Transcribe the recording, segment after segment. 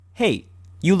Hey,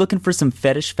 you looking for some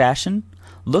fetish fashion?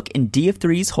 Look in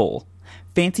DF3's hole.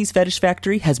 Fancy's Fetish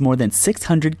Factory has more than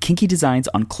 600 kinky designs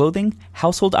on clothing,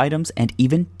 household items, and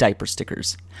even diaper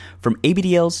stickers. From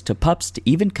ABDLs to pups to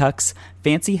even cucks,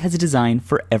 Fancy has a design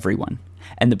for everyone.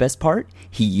 And the best part?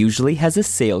 He usually has a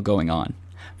sale going on.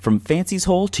 From Fancy's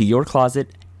hole to your closet,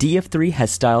 DF3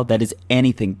 has style that is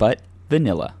anything but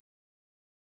vanilla.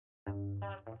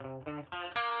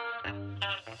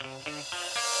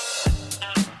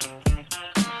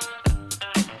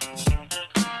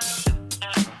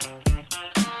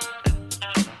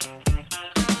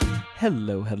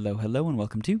 Hello, and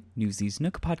welcome to Newsy's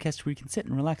Nook, a podcast where you can sit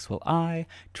and relax while I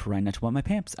try not to wet my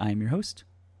pants. I am your host,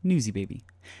 Newsy Baby.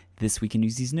 This week in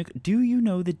Newsy's Nook, do you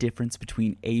know the difference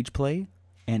between age play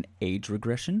and age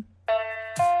regression?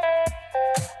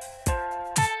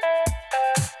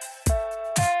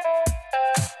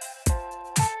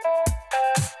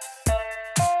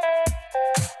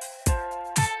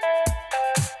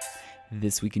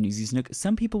 This week in Newsy's Nook,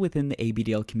 some people within the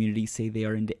ABDL community say they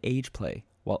are into age play,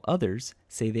 while others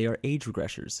say they are age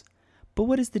regressors. But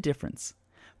what is the difference?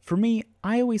 For me,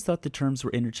 I always thought the terms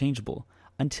were interchangeable,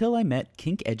 until I met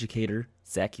kink educator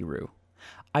ZaciRoo.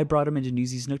 I brought him into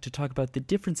Newsy's Nook to talk about the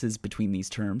differences between these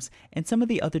terms and some of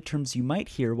the other terms you might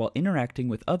hear while interacting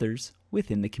with others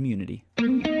within the community.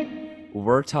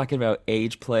 We're talking about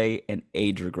age play and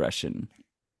age regression.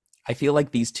 I feel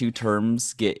like these two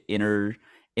terms get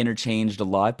interchanged a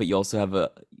lot, but you also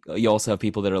have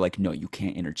people that are like, no, you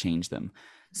can't interchange them.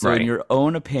 So right. In your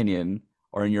own opinion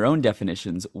or in your own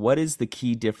definitions, what is the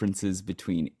key differences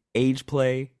between age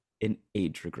play and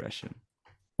age regression?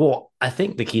 Well, I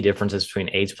think the key differences between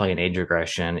age play and age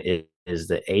regression is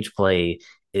that age play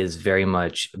is very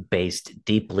much based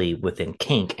deeply within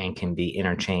kink and can be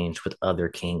interchanged with other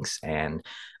kinks and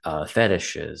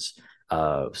fetishes.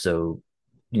 So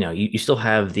you still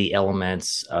have the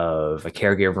elements of a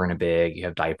caregiver and a big, you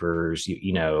have diapers,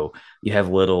 you have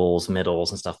littles,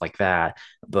 middles, and stuff like that,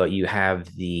 but you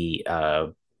have the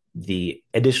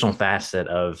additional facet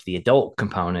of the adult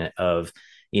component of,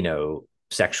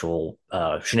 sexual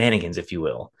shenanigans, if you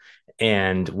will.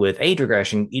 And with age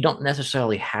regression, you don't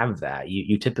necessarily have that.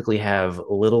 You typically have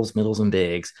littles, middles, and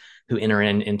bigs who enter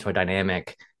into a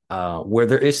dynamic where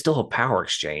there is still a power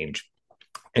exchange.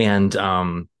 And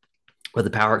but the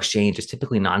power exchange is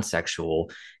typically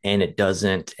non-sexual and it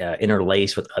doesn't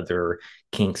interlace with other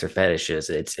kinks or fetishes.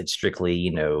 It's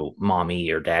strictly, mommy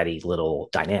or daddy little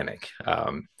dynamic.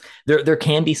 There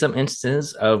can be some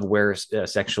instances of where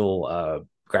sexual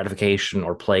gratification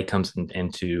or play comes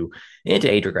into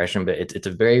age regression, but it's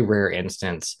a very rare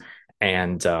instance.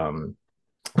 And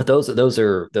but those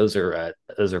are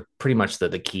pretty much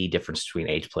the key difference between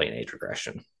age play and age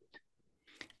regression.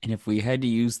 And if we had to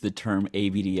use the term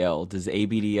ABDL, does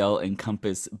ABDL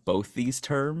encompass both these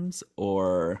terms,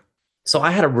 or? So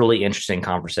I had a really interesting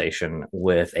conversation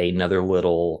with another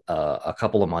little a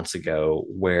couple of months ago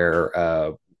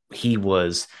where he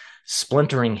was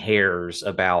splintering hairs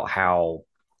about how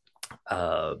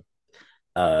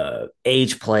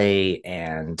age play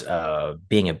and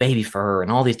being a baby fur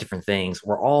and all these different things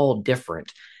were all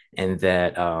different, and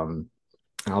that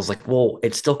and I was like, well,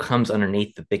 it still comes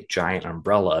underneath the big giant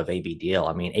umbrella of ABDL.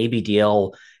 I mean,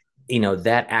 ABDL,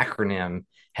 that acronym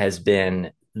has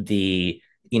been the,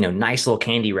 nice little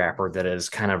candy wrapper that has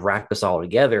kind of wrapped us all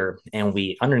together. And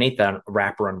we, underneath that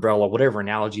wrapper umbrella, whatever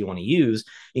analogy you want to use,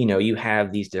 you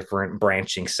have these different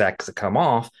branching sects that come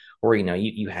off, or,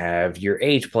 you have your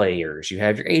age players, you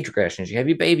have your age regressions, you have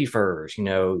your baby furs,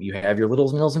 you have your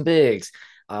littles, middles, and bigs.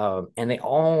 And they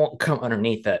all come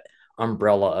underneath that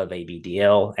umbrella of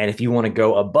ABDL. And if you want to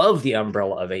go above the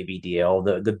umbrella of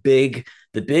ABDL,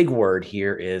 the big word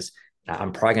here is,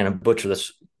 I'm probably going to butcher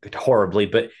this horribly,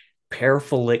 but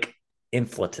paraphilic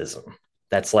inflatism.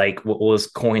 That's like what was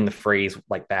coined the phrase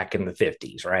like back in the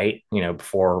 50s, right?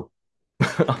 Before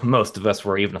most of us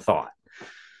were even a thought.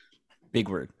 Big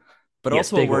word. But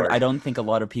yes, also a word I don't think a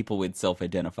lot of people would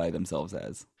self-identify themselves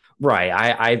as. Right.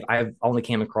 I've only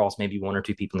came across maybe one or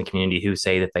two people in the community who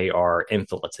say that they are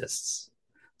inflatists.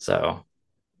 So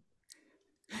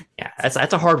yeah,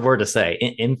 that's a hard word to say.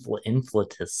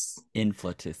 Inflatists.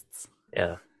 Inflatists.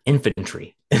 Yeah.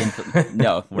 Infantry.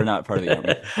 No, we're not part of the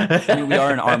army. I mean, we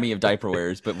are an army of diaper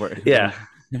wearers, but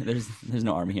there's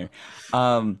no army here.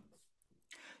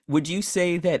 Would you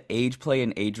say that age play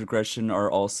and age regression are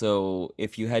also,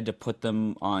 if you had to put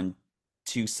them on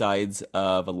two sides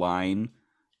of a line,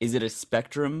 is it a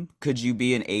spectrum? Could you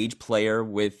be an age player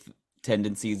with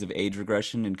tendencies of age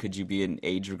regression, and could you be an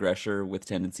age regressor with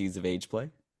tendencies of age play?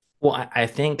 Well, I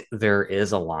think there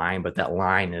is a line, but that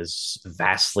line is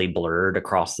vastly blurred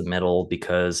across the middle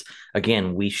because,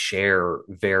 again, we share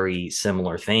very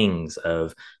similar things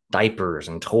of diapers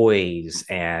and toys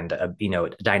and,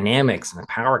 dynamics and a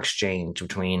power exchange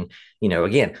between,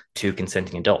 again, two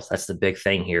consenting adults. That's the big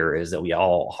thing here is that we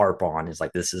all harp on is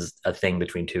like this is a thing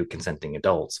between two consenting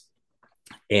adults.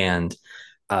 And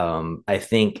I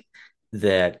think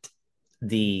that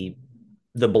the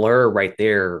the blur right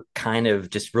there kind of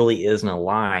just really isn't a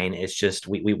line. It's just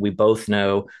we both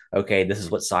know, okay, this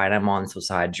is what side I'm on, this is what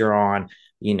side you're on.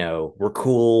 We're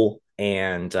cool.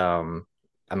 And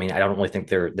I mean, I don't really think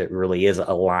there really is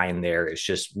a line there. It's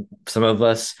just some of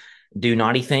us do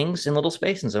naughty things in little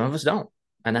space and some of us don't.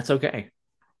 And that's okay.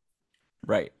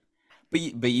 Right. But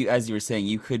you, as you were saying,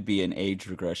 you could be an age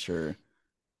regressor.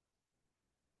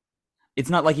 It's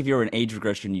not like if you're an age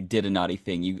regression, you did a naughty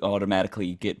thing, you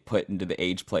automatically get put into the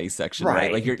age play section,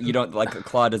 right? Like Right. you don't like a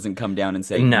claw doesn't come down and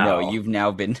say, "No, No. you've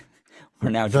now been we're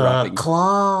now The dropping."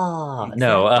 claw.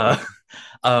 No,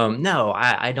 Exactly. no,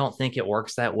 I don't think it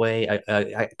works that way.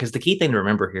 Because the key thing to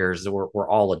remember here is that we're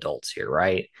all adults here,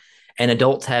 right? And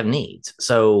adults have needs.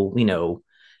 So, and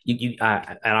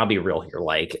I'll be real here.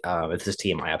 Like, if this is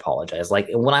TM, I apologize. Like,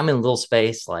 when I'm in a little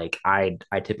space, like, I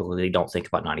typically don't think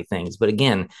about naughty things. But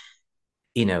again,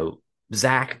 you know,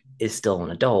 Zach is still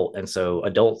an adult, and so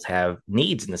adults have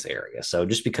needs in this area. So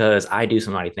just because I do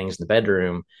some naughty things in the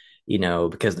bedroom,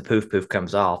 because the poof poof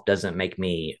comes off, doesn't make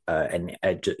me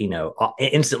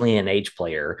instantly an age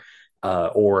player.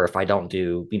 Or if I don't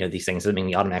do these things, doesn't make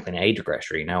me automatically an age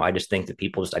regressor. I just think that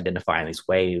people just identify in this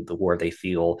way where they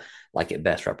feel like it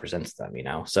best represents them.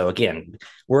 So again,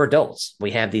 we're adults,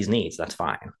 we have these needs. That's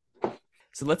fine.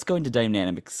 So let's go into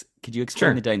dynamics. Could you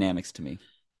explain the Sure. dynamics to me?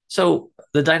 So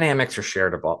the dynamics are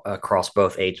shared across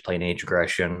both age play and age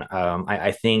regression.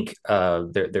 I think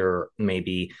there may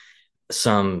be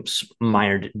some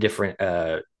minor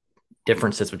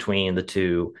differences between the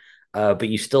two, but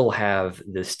you still have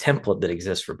this template that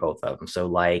exists for both of them. So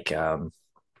like you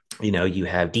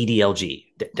have DDLG,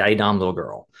 Daddy Dom Little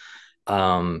Girl.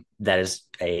 That is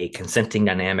a consenting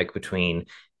dynamic between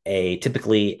a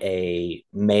typically a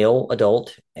male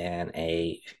adult and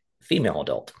a female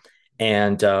adult.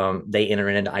 And they enter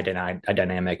into a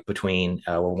dynamic between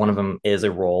where one of them is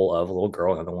a role of a little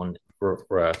girl, and the other one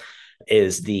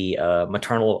is the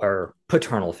maternal or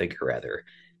paternal figure, rather.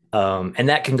 And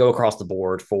that can go across the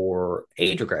board for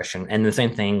age regression, and the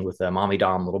same thing with a mommy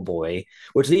dom little boy.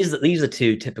 Which these are the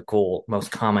two typical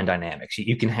most common dynamics.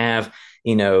 You can have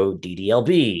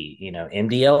DDLB,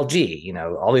 MDLG,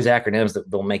 all these acronyms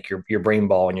that they'll make your brain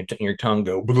ball and your tongue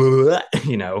go blah,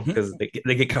 because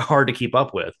they get hard to keep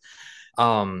up with.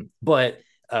 But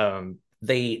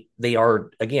they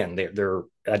are again they're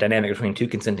a dynamic between two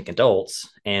consenting adults,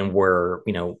 and where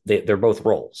they're both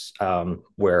roles.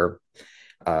 Where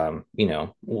what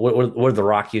The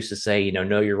Rock used to say,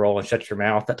 know your role and shut your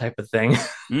mouth, that type of thing.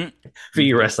 Mm. For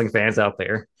you wrestling fans out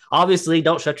there, obviously,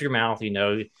 don't shut your mouth.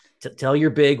 Tell your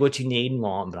big what you need and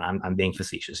want. But I'm being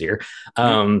facetious here.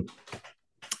 Mm.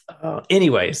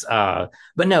 Anyways,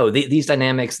 but no, these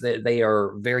dynamics they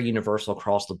are very universal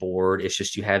across the board. It's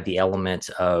just you have the element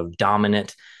of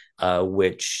dominant,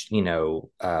 which in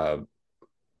a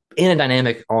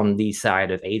dynamic on the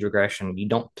side of age regression, you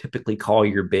don't typically call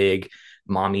your big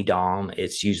mommy dom.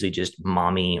 It's usually just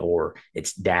mommy or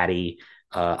it's daddy.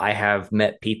 I have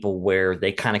met people where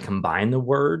they kind of combine the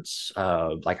words.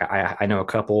 Like I know a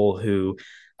couple who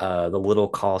the little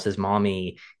calls his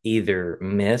mommy either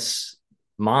Miss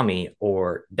Mommy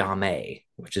or Dame,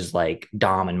 which is like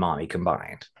Dom and Mommy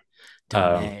combined.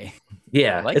 Um, Dame. I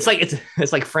yeah, like it.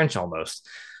 it's like French almost.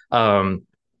 Um,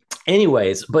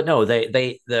 anyways, but no,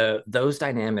 those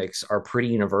dynamics are pretty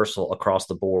universal across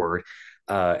the board.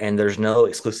 And there's no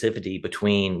exclusivity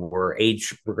between where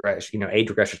age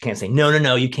regressors can't say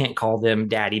no, you can't call them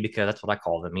daddy because that's what I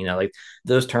call them. Like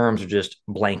those terms are just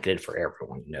blanketed for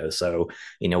everyone. So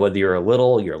whether you're a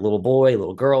little boy, a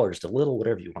little girl, or just a little,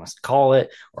 whatever you want to call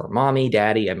it, or mommy,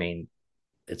 daddy. I mean,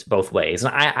 it's both ways.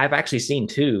 And I've actually seen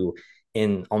too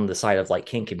in on the side of like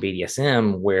kink and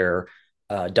BDSM where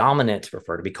dominants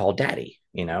prefer to be called daddy,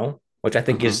 which I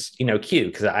think Uh-huh. is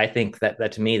cute because I think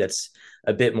that to me that's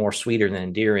a bit more sweeter than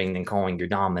endearing than calling your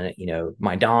dominant,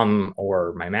 my dom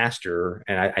or my master.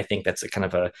 And I think that's a kind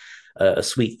of a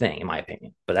sweet thing in my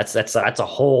opinion. But that's a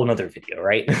whole nother video,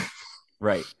 right?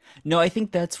 Right. No, I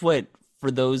think that's what,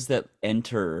 for those that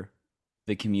enter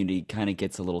the community, kind of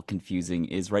gets a little confusing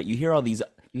is, right, you hear all these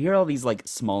like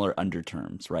smaller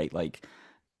underterms, right? Like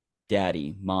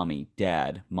daddy, mommy,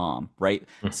 dad, mom, right?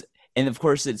 And of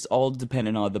course, it's all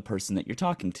dependent on the person that you're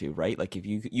talking to, right? Like if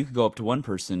you could go up to one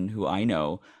person who I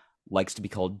know likes to be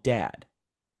called dad.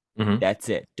 Hmm. That's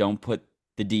it. Don't put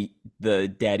the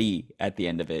daddy at the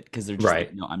end of it because they're just like,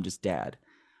 Right. no, I'm just dad.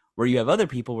 Where you have other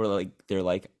people where they're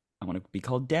like, I want to be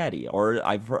called daddy. Or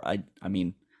I've heard, I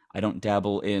mean, I don't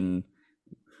dabble in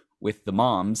with the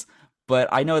moms, but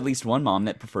I know at least one mom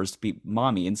that prefers to be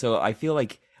mommy. And so I feel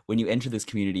like when you enter this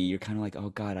community, you're kind of like, oh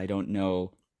God, I don't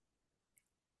know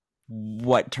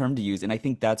what term to use. And I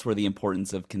think that's where the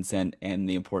importance of consent and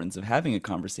the importance of having a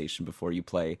conversation before you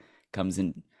play comes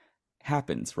in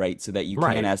happens, right? So that you can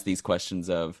Right. ask these questions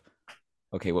of,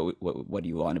 okay, what do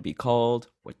you want to be called?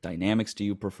 What dynamics do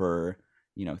you prefer?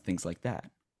 Things like that.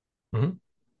 Hmm.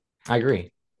 I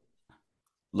agree.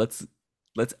 Let's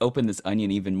let's open this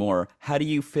onion even more. How do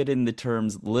you fit in the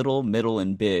terms little, middle,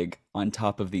 and big on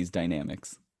top of these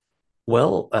dynamics?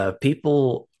 Well,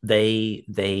 people they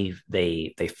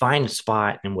find a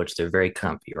spot in which they're very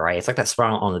comfy, right? It's like that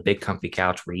spot on the big comfy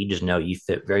couch where you just know you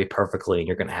fit very perfectly and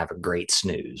you're going to have a great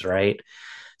snooze, right?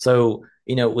 So,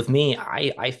 with me,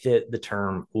 I fit the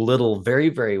term little very,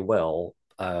 very well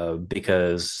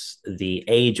because the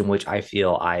age in which I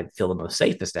feel the most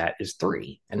safest at is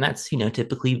three. And that's,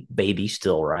 typically baby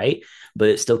still, right? But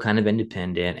it's still kind of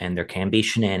independent and there can be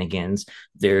shenanigans.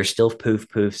 There's still poof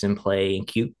poofs in play and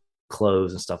cute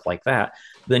clothes and stuff like that.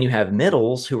 Then you have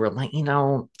middles who are like,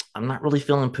 I'm not really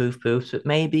feeling poof poofs, but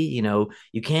maybe,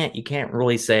 you can't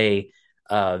really say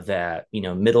that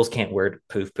middles can't wear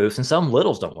poof poofs and some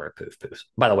littles don't wear poof poofs.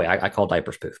 By the way, I call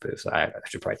diapers poof poofs. I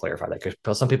should probably clarify that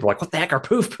because some people are like, "What the heck are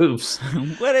poof poofs?"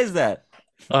 What is that?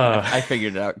 Uh, I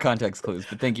figured it out. Context clues,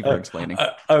 but thank you for explaining.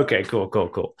 okay, cool, cool,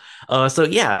 cool. So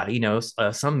yeah,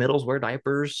 some middles wear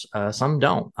diapers, some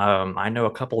don't. I know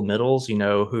a couple middles,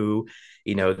 who,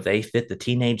 they fit the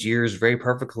teenage years very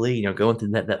perfectly. Going through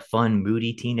that fun,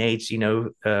 moody teenage,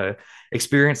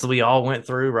 experience that we all went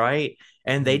through, right?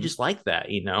 And they Mhm. just like that,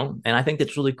 And I think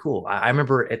that's really cool. I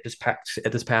remember at this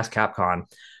past Capcom,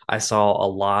 I saw a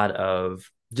lot of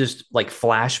just like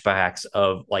flashbacks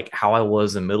of like how I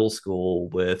was in middle school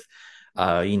with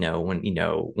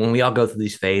when we all go through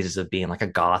these phases of being like a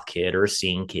goth kid or a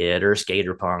scene kid or a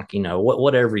skater punk,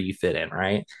 whatever you fit in,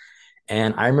 right?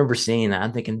 And I remember seeing that.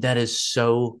 I'm thinking that is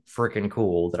so freaking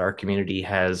cool that our community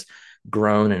has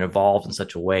grown and evolved in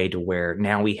such a way to where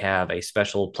now we have a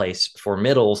special place for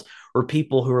middles or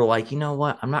people who are like, you know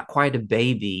what, I'm not quite a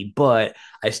baby, but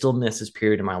I still miss this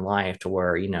period in my life to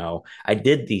where, I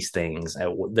did these things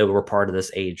that were part of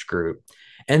this age group.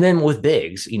 And then with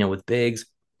bigs, it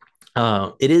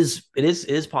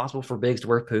is possible for bigs to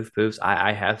wear poof poofs.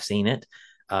 I have seen it.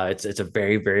 It's a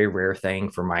very very rare thing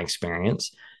from my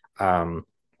experience. Um,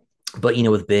 but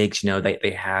with bigs,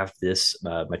 they have this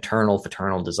maternal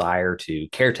fraternal desire to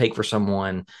caretake for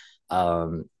someone.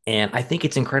 And I think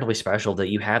it's incredibly special that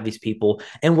you have these people.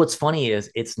 And what's funny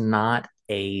is it's not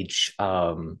age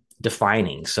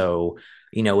defining. So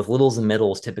with littles and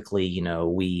middles, typically,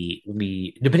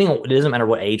 we depending on, it doesn't matter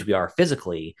what age we are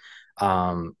physically.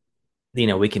 Um,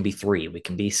 we can be three, we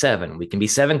can be seven, we can be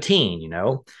 17,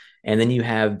 and then you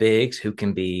have bigs who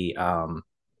can be,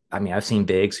 I mean, I've seen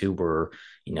bigs who were,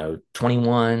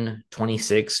 21,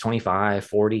 26, 25,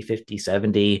 40, 50,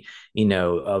 70,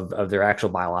 of their actual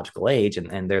biological age,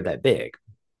 and they're that big.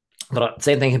 But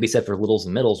same thing can be said for littles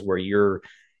and middles where you're,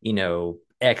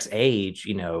 X age,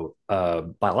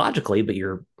 biologically, but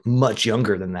you're much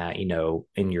younger than that,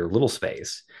 in your little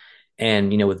space.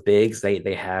 And with bigs,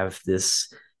 they have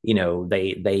this,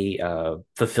 they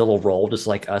fulfill a role just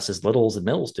like us as littles and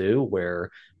middles do,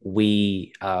 where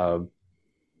we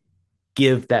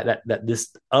give that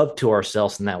this up to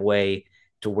ourselves in that way,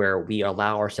 to where we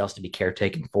allow ourselves to be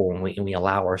caretaken for, and we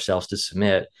allow ourselves to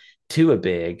submit to a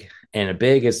big. And a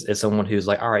big is someone who's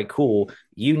like, all right, cool,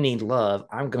 you need love,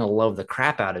 I'm gonna love the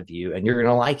crap out of you and you're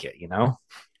gonna like it.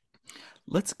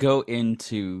 Let's go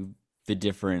into the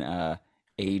different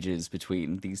ages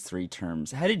between these three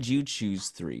terms. How did you choose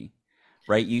three?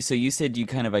 Right? You said you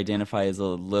kind of identify as a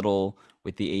little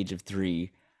with the age of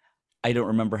three. I don't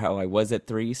remember how I was at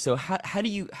three. So how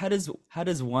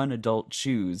does one adult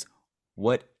choose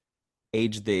what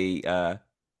age they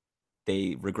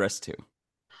regress to?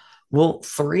 Well,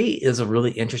 three is a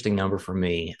really interesting number for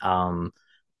me. I'm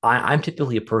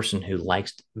typically a person who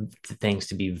likes things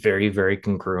to be very, very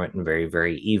congruent and very,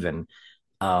 very even.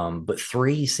 But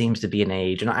three seems to be an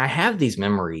age, and I have these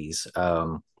memories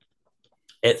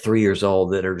at 3 years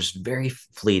old that are just very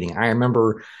fleeting. I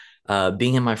remember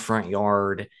being in my front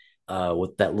yard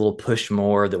with that little push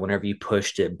mower that whenever you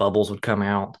pushed it, bubbles would come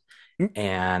out.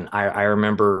 And I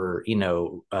remember,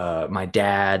 my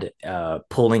dad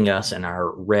pulling us in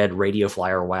our red radio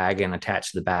flyer wagon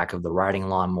attached to the back of the riding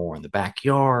lawnmower in the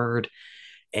backyard.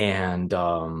 And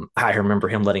I remember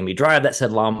him letting me drive that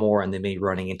said lawnmower and then me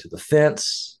running into the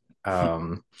fence.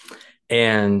 And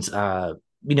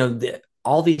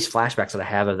all these flashbacks that I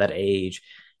have of that age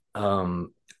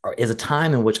is a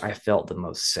time in which I felt the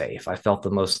most safe. I felt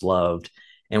the most loved,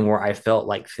 and where I felt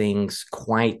like things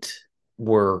quite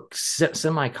were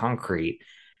semi concrete.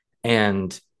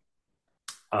 And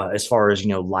as far as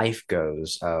life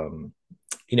goes,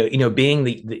 being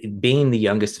the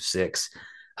youngest of six,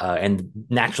 and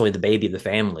naturally the baby of the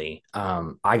family,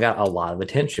 I got a lot of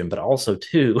attention. But also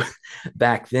too,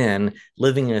 back then,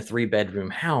 living in a 3 bedroom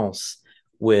house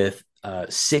with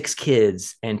six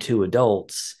kids and two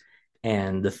adults,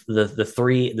 and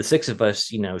the six of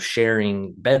us,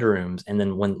 sharing bedrooms. And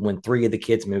then when three of the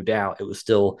kids moved out, it was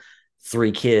still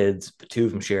three kids, but two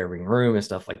of them sharing room and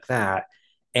stuff like that.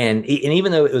 And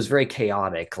even though it was very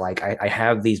chaotic, like I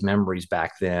have these memories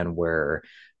back then where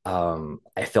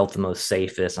I felt the most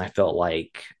safest, and I felt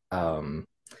like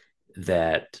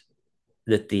that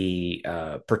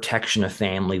the protection of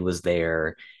family was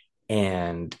there,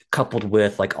 and coupled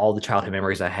with like all the childhood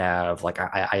memories I have, like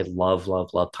I love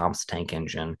Thomas the Tank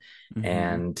Engine. Mm-hmm.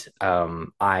 And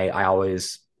I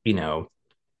always,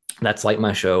 that's like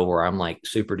my show where I'm like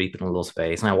super deep in a little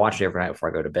space, and I watch it every night before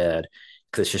I go to bed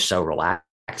because it's just so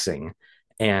relaxing.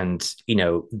 And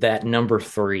that number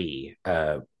three,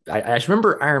 I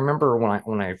remember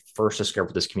when I first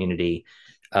discovered this community,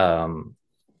 um,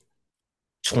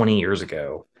 20 years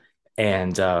ago.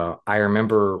 And I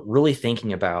remember really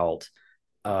thinking about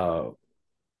uh,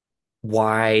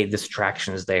 why this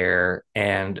attraction is there.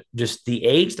 And just the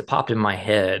age that popped in my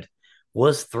head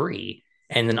was 3.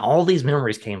 And then all these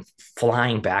memories came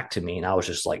flying back to me. And I was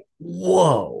just like,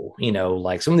 whoa,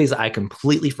 like some of these I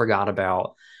completely forgot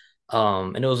about.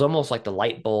 And it was almost like the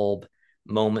light bulb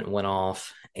moment went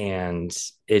off, and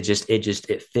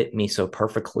it fit me so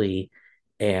perfectly.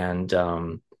 And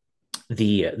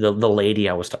the lady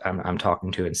I'm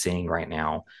talking to and seeing right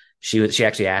now, she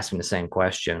actually asked me the same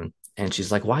question, and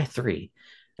she's like, "Why 3?"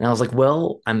 And I was like,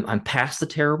 "Well, I'm past the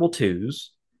terrible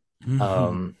twos.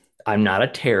 Mm-hmm. I'm not a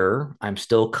terror. I'm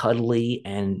still cuddly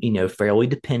and fairly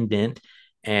dependent,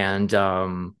 and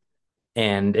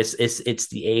it's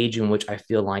the age in which I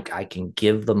feel like I can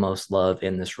give the most love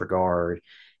in this regard,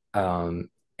 um,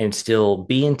 and still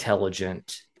be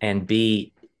intelligent and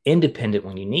be independent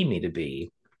when you need me to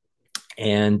be."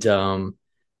 And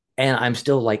I'm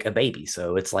still like a baby,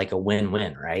 so it's like a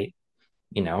win-win, right?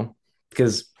 You know,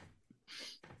 because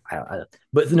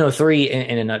but 3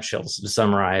 in a nutshell, to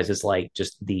summarize, is like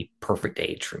just the perfect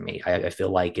age for me. I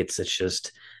feel like it's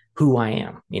just who I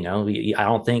am. I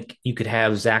don't think you could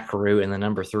have ZaciRoo and the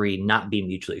number 3 not be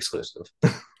mutually exclusive.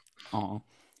 Oh,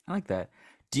 I like that.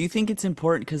 Do you think it's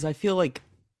important? Because I feel like,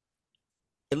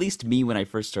 at least me, when I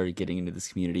first started getting into this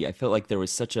community, I felt like there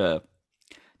was such a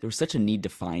need to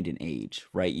find an age,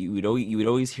 right? You would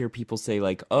always hear people say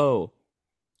like, "Oh,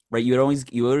 right." You would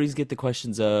always get the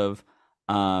questions of,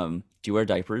 "Do you wear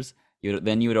diapers?"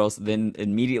 Then you would also then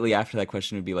immediately after that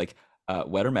question would be like,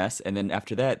 "Wet or mess?" And then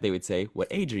after that they would say, "What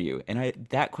age are you?" And I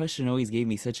that question always gave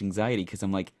me such anxiety because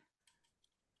I'm like,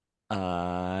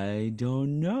 I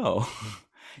don't know.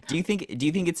 Do you think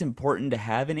it's important to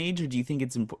have an age, or do you think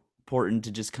it's important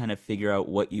to just kind of figure out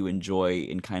what you enjoy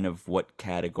and kind of what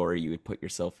category you would put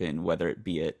yourself in, whether it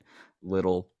be it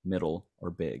little, middle, or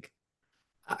big?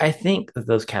 I think that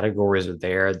those categories are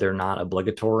there. They're not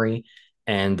obligatory,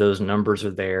 and those numbers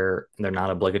are there. They're not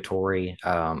obligatory.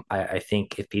 I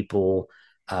think if people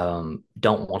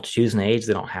don't want to choose an age,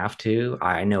 they don't have to.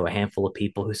 I know a handful of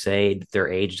people who say that their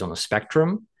age is on a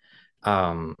spectrum.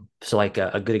 So like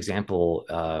a good example,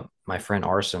 my friend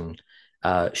Arson,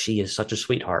 she is such a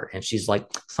sweetheart, and she's like,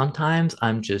 sometimes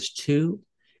I'm just 2,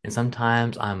 and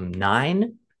sometimes I'm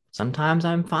 9, sometimes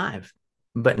I'm 5,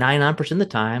 but 99% of the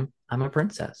time I'm a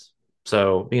princess.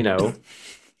 So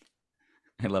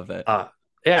I love that. uh,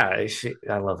 yeah,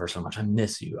 I love her so much. I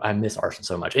miss you. I miss Arson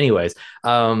so much. Anyways,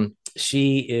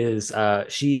 she is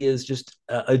just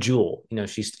a jewel.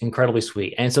 She's incredibly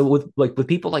sweet. And so with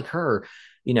people like her,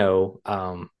 you know,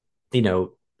 um, you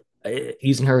know,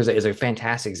 using her as a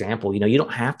fantastic example, you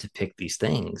don't have to pick these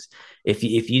things. If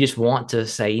you just want to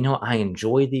say, I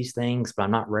enjoy these things, but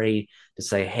I'm not ready to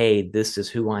say, hey, this is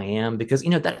who I am, because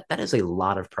that is a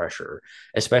lot of pressure,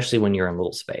 especially when you're in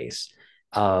little space.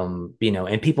 And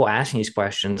people asking these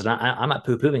questions, and I'm not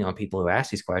poo-pooing on people who ask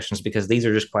these questions, because these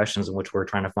are just questions in which we're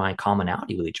trying to find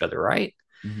commonality with each other, right?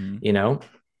 Hmm. You know,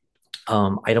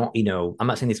 I don't, I'm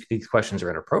not saying these questions are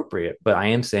inappropriate, but I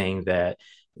am saying that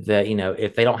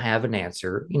if they don't have an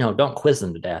answer, don't quiz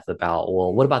them to death about,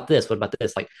 well, what about this, what about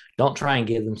this, like, don't try and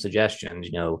give them suggestions.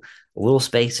 A little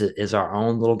space is our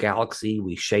own little galaxy.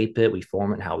 We shape it, we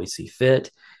form it how we see fit.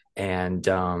 And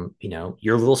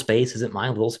your little space isn't my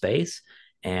little space,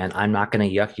 and I'm not going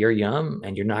to yuck your yum,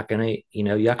 and you're not going to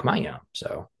yuck my yum.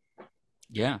 So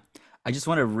Yeah. I just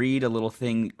want to read a little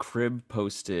thing Crib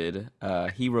posted.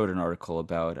 He wrote an article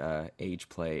about age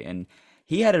play, and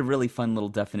he had a really fun little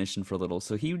definition for littles.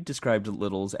 So he described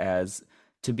littles as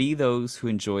to be those who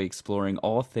enjoy exploring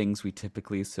all things we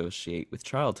typically associate with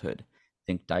childhood.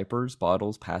 Think diapers,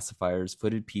 bottles, pacifiers,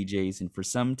 footed PJs, and for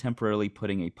some, temporarily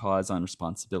putting a pause on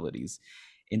responsibilities.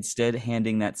 Instead,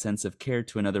 handing that sense of care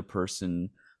to another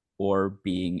person or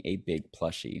being a big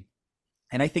plushie.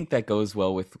 And I think that goes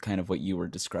well with kind of what you were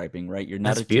describing, right?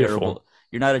 that's beautiful.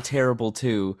 You're not a terrible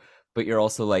two, but you're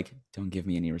also like, don't give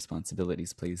me any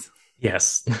responsibilities, please.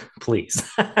 Yes, please.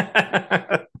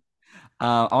 I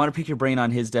want to pick your brain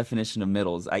on his definition of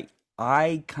middles.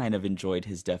 I kind of enjoyed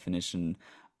his definition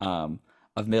um,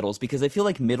 of middles because I feel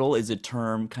like middle is a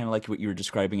term kind of like what you were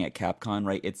describing at Capcom,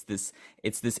 right? It's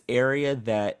this area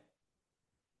that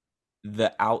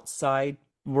the outside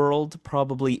world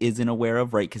probably isn't aware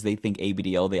of, right? Because they think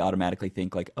ABDL, they automatically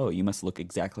think like, oh, you must look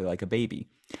exactly like a baby.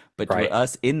 But to Right.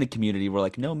 us in the community, we're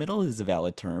like, no, middle is a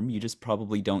valid term. You just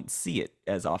probably don't see it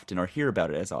as often or hear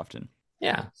about it as often.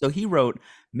 Yeah. So he wrote,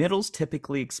 middles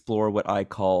typically explore what I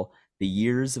call the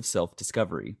years of self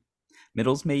discovery.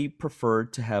 Middles may prefer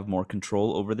to have more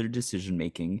control over their decision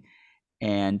making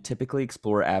and typically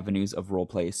explore avenues of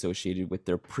roleplay associated with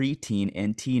their preteen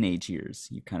and teenage years.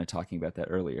 You kind of talking about that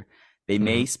earlier. They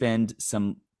may Hmm. spend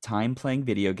some time playing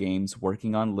video games,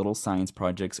 working on little science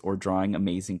projects, or drawing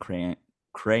amazing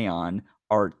crayon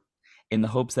art in the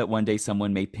hopes that one day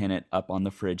someone may pin it up on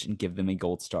the fridge and give them a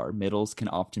gold star. Middles can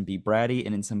often be bratty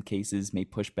and in some cases may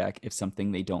push back if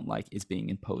something they don't like is being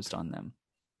imposed on them.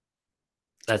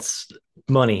 That's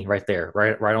money right there,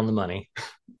 right on the money.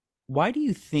 Why do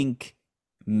you think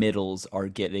middles are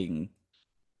getting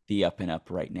the up and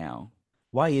up right now?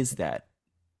 Why is that?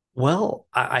 Well,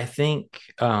 I think,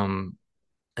 and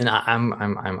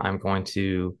I'm going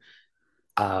to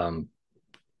um,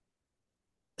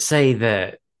 say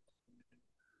that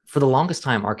for the longest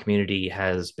time, our community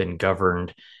has been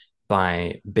governed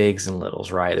by bigs and littles,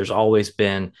 right? There's always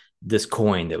been this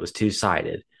coin that was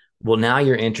two-sided. Well, now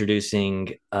you're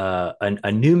introducing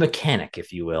a new mechanic,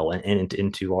 if you will,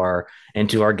 into our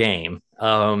game,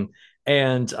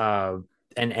 and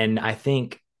and I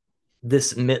think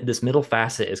this middle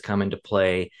facet is come into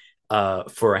play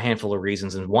for a handful of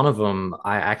reasons, and one of them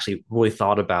I actually really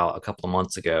thought about a couple of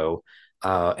months ago,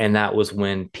 and that was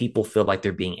when people feel like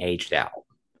they're being aged out.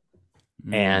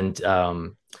 Mm,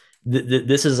 And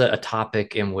this is a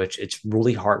topic in which it's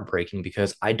really heartbreaking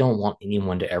because I don't want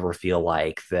anyone to ever feel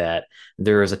like that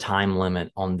there is a time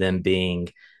limit on them being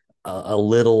a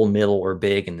little, middle, or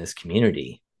big in this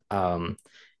community. And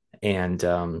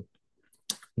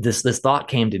this thought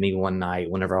came to me one night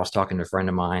whenever I was talking to a friend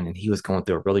of mine, and he was going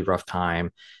through a really rough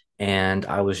time, and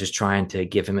I was just trying to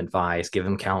give him advice, give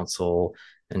him counsel,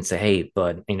 and say, hey,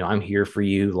 bud, I'm here for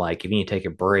you. Like, if you need to take a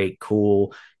break,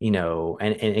 cool. And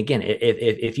again,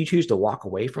 if you choose to walk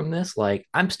away from this, like,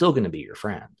 I'm still going to be your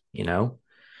friend.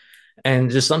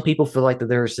 And just some people feel like that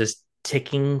there's this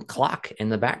ticking clock in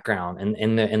the background and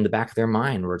in the back of their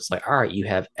mind where it's like, all right, you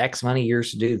have X amount of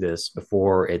years to do this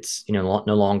before it's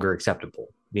no longer acceptable.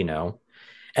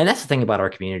 And that's the thing about our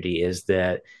community is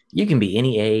that you can be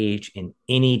any age in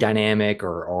any dynamic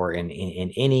or in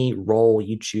any role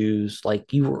you choose.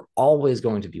 Like, you are always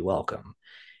going to be welcome.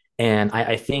 And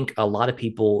I think a lot of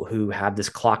people who have this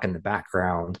clock in the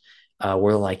background,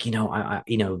 were like,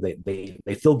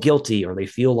 they feel guilty, or they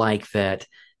feel like that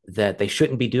they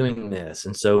shouldn't be doing this,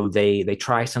 and so they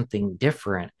try something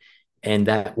different, and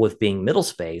that with being middle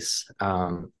space,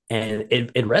 and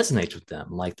it resonates with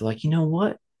them. Like, they're like, you know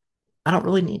what? I don't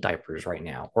really need diapers right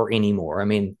now or anymore. I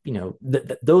mean,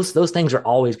 those things are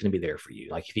always going to be there for you.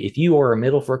 Like, if you are a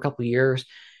middle for a couple of years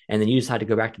and then you decide to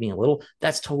go back to being a little,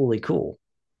 that's totally cool.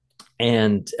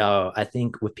 And I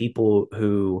think with people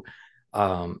who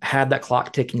had that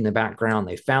clock ticking in the background,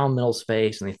 they found middle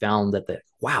space, and they found that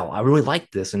wow, I really like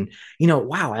this, and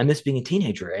wow, I miss being a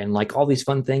teenager, and like all these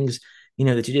fun things,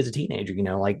 that you did as a teenager.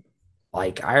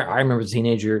 Like I remember as a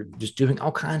teenager just doing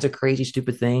all kinds of crazy,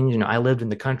 stupid things. I lived in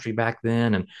the country back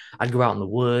then, and I'd go out in the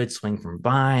woods, swing from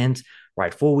vines,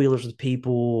 ride four wheelers with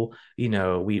people.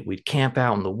 We'd camp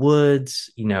out in the woods.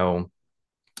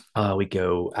 We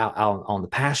go out on the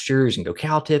pastures and go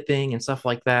cow tipping and stuff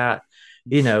like that.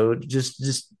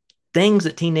 just things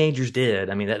that teenagers did.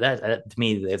 I mean, that to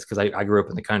me, it's because I grew up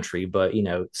in the country, but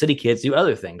city kids do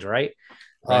other things, right?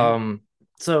 Right?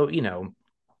 So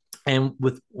and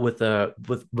with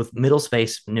middle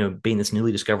space, being this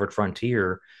newly discovered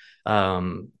frontier,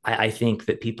 I think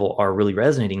that people are really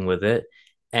resonating with it.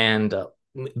 And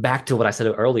back to what I said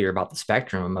earlier about the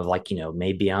spectrum of, like,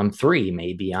 maybe I'm 3,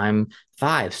 maybe I'm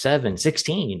 5, 7,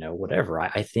 16, whatever.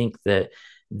 I think that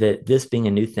this being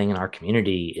a new thing in our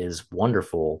community is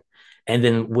wonderful. And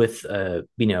then with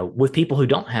people who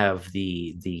don't have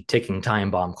the ticking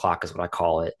time bomb clock, is what I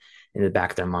call it, in the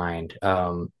back of their mind.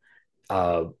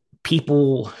 Uh,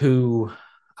 People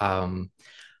um,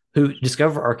 who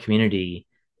discover our community,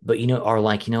 but are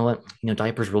like, what,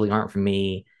 diapers really aren't for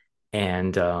me.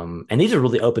 And these are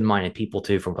really open-minded people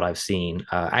too, from what I've seen.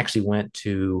 I actually went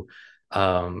to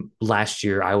last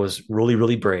year. I was really,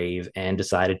 really brave and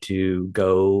decided to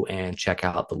go and check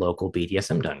out the local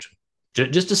BDSM dungeon,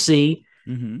 just to see,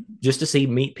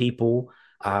 Mm-hmm. meet people.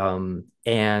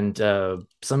 And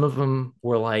some of them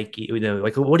were like,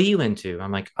 like, what are you into?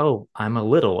 I'm like, oh, I'm a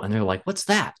little. And they're like, what's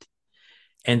that?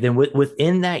 And then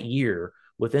within that year,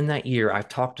 I've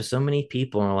talked to so many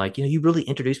people, and are like, you really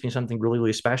introduced me to something really,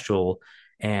 really special.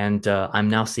 And I'm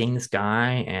now seeing this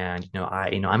guy, and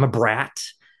I'm a brat,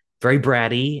 very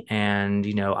bratty, and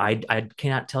I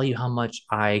cannot tell you how much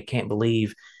I can't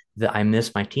believe that I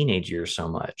miss my teenage years so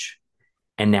much,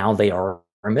 and now they are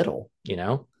middle.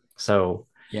 So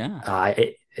Yeah.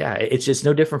 yeah, it's just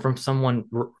no different from someone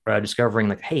discovering,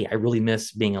 like, hey, I really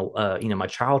miss being my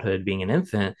childhood, being an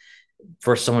infant,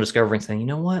 for someone discovering, saying,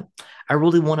 what, I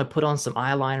really want to put on some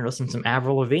eyeliner, listen to some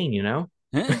Avril Lavigne.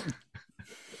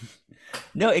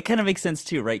 No, it kind of makes sense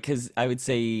too, right? Because I would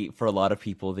say for a lot of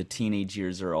people, the teenage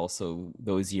years are also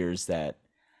those years that,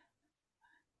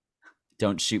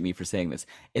 don't shoot me for saying this.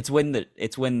 It's when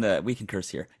the we can curse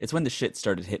here. It's when the shit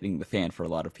started hitting the fan for a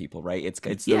lot of people, right?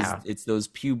 Yeah. It's those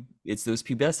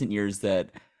pubescent years that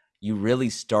you really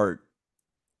start,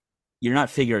 you're not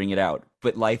figuring it out,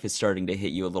 but life is starting to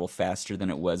hit you a little faster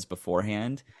than it was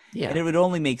beforehand. And Yeah. it would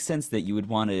only make sense that you would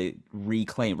want to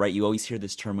reclaim, right? You always hear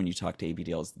this term when you talk to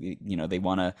ABDLs. They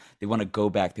want to go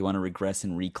back, they want to regress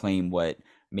and reclaim what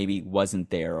maybe wasn't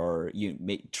there, or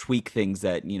tweak things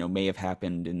that may have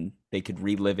happened, and they could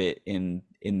relive it in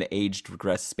the aged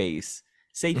regress space Hmm.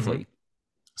 safely.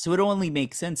 So it only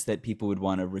makes sense that people would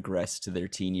want to regress to their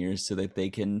teen years so that they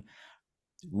can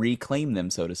reclaim them,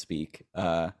 so to speak.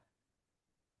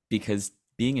 Because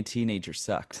being a teenager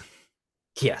sucked.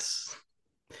 Yes.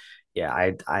 Yeah.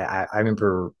 I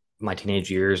remember my teenage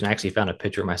years, and I actually found a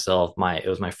picture of myself. It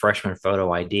was my freshman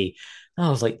photo ID. And I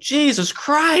was like, Jesus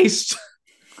Christ,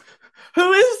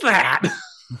 who is that?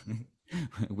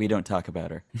 We don't talk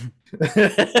about her.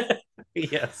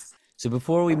 Yes. So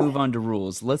before we move on to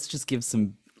rules, let's give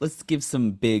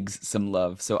some bigs some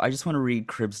love. So I just want to read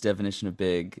Cribb's definition of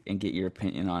big and get your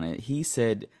opinion on it. He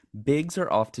said bigs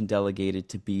are often delegated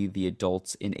to be the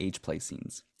adults in age play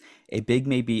scenes. A big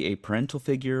may be a parental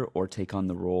figure or take on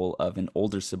the role of an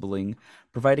older sibling,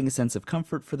 providing a sense of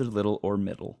comfort for their little or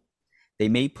middle. They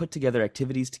may put together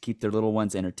activities to keep their little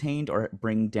ones entertained or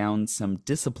bring down some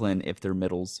discipline if their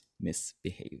middles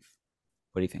misbehave.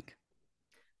 What do you think?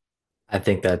 I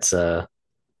think that's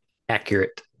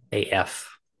accurate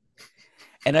AF.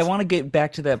 And I want to get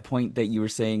back to that point that you were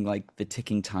saying, like the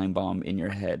ticking time bomb in your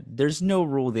head. There's no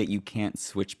rule that you can't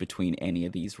switch between any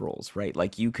of these roles, right?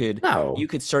 Like you No.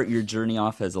 could start your journey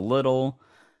off as a little,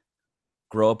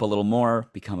 grow up a little more,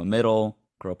 become a middle,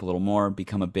 grow up a little more,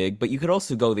 become a big. But you could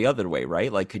also go the other way,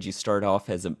 right? Like could you start off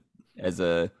as a as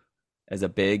a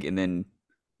big, and then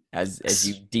as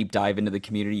you deep dive into the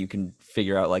community, you can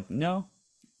figure out like, no,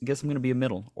 I guess I'm going to be a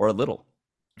middle or a little.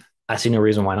 I see no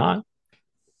reason why not.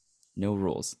 No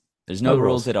rules. There's no No rules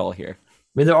rules. at all here. I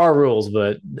mean, there are rules,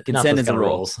 but not Consent those is a kind of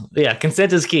rule. rules. Yeah,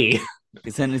 consent is key.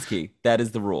 Consent is key. That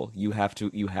is the rule.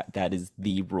 That is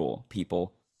the rule,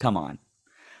 people. Come on.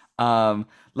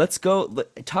 Let's go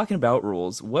talking about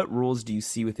rules. What rules do you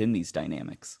see within these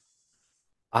dynamics?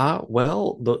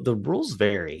 Well, the rules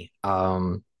vary.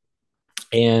 And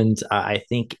I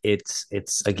think it's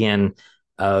again,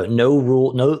 no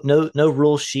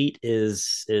rule sheet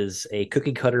is a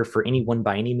cookie cutter for anyone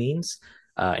by any means.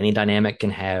 Any dynamic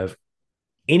can have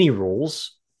any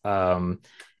rules,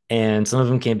 and some of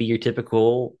them can be your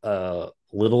typical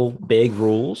little big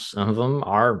rules. Some of them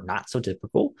are not so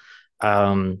typical.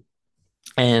 Um,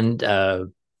 and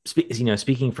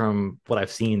speaking from what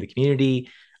I've seen in the community,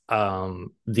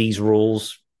 these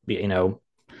rules, they're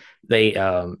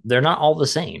not all the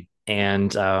same.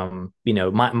 And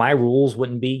my rules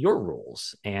wouldn't be your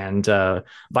rules, and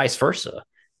vice versa.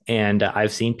 And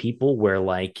I've seen people where,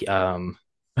 like,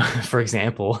 for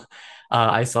example,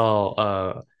 I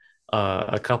saw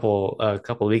a couple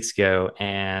of weeks ago,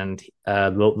 and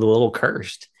the little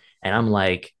cursed, and I'm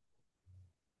like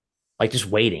just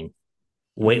Hmm. waiting,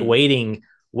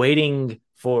 waiting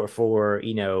for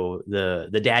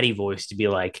the daddy voice to be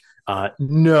like,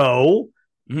 no,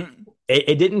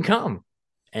 it didn't come.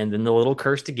 And then the little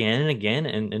cursed again and again,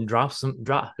 and drop some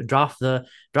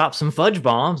fudge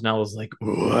bombs, and I was like,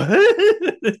 what?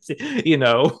 you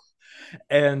know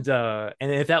and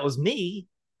if that was me,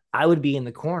 I would be in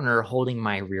the corner holding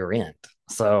my rear end.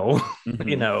 So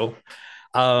you Hmm. know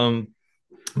um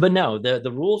but no,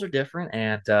 the rules are different.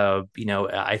 And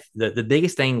the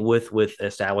biggest thing with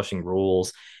establishing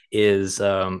rules is,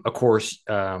 of course,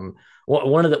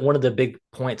 one of the big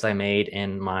points I made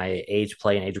in my age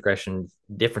play and age regression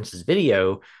differences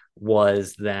video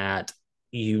was that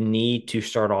you need to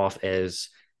start off as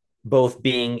both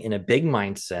being in a big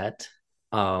mindset,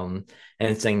 um,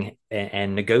 and saying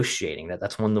and negotiating.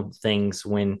 That's one of the things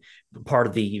when part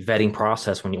of the vetting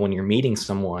process, when you're meeting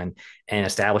someone and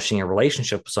establishing a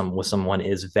relationship with someone,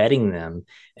 is vetting them.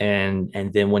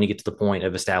 And then when you get to the point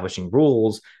of establishing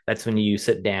rules, that's when you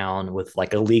sit down with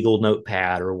like a legal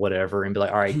notepad or whatever and be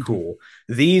like, all right, cool,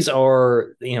 these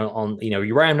are,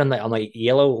 you write them on the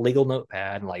yellow legal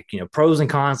notepad, and, like, pros and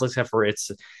cons, let's have for it's,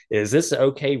 is this an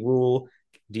okay rule?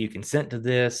 Do you consent to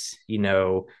this?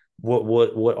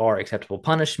 What are acceptable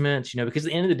punishments? Because at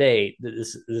the end of the day,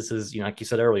 this is, like you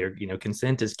said earlier,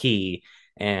 consent is key.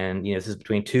 And this is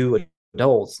between two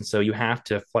adults, and so you have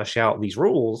to flesh out these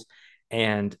rules.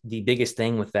 And the biggest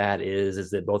thing with that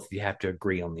is that both of you have to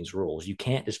agree on these rules. You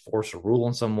can't just force a rule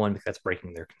on someone, because that's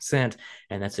breaking their consent,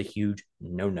 and that's a huge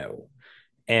no.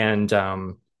 And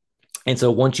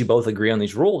so once you both agree on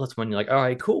these rules, that's when you're like, all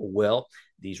right, cool. Well,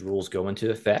 these rules go into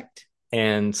effect.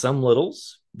 And some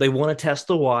littles, they want to test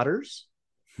the waters.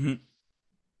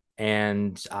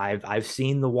 And I've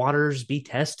seen the waters be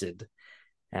tested.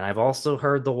 And I've also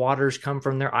heard the waters come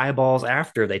from their eyeballs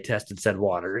after they tested said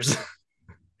waters.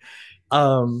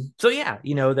 So yeah,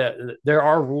 that there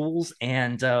are rules,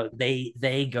 and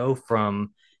they go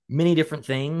from many different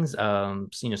things. Some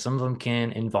of them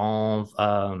can involve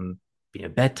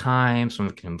bedtime. Some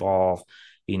of them can involve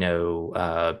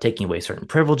taking away certain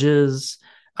privileges,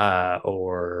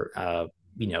 or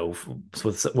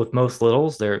with most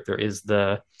littles, there is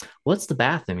the, what's the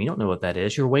bathroom? You don't know what that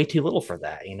is. You're way too little for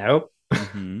that.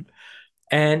 Hmm.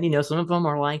 And some of them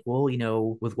are like, well,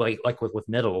 with like with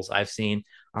middles, I've seen,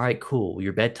 all right, cool.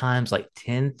 Your bedtime's like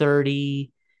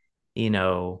 10:30,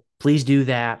 please do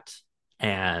that.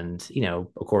 And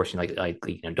of course,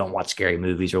 don't watch scary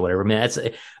movies or whatever. I mean, that's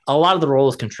a lot of the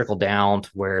roles can trickle down to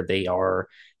where they are,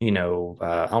 I don't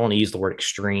want to use the word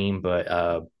extreme,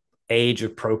 but age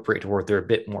appropriate, to where they're a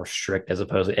bit more strict, as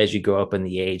opposed to as you go up in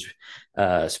the age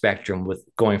spectrum, with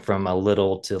going from a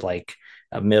little to like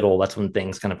a middle. That's when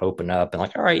things kind of open up, and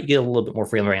like, all right, you get a little bit more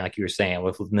freedom reign, like you were saying.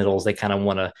 With middles, they kind of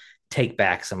want to take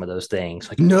back some of those things.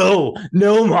 Like, no,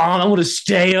 no, mom, I want to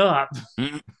stay up.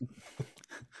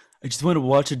 I just want to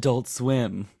watch Adult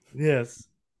Swim. Yes.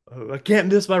 I can't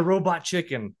miss my robot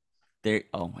chicken. There.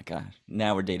 Oh my gosh.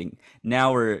 Now we're dating.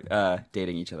 Now we're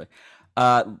dating each other.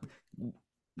 Uh,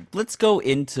 let's go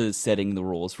into setting the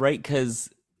rules, right?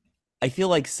 Because I feel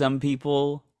like some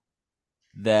people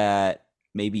that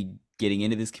maybe getting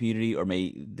into this community, or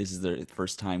may this is their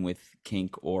first time with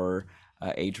kink or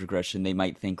age regression, they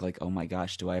might think like, oh my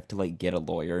gosh, do I have to like get a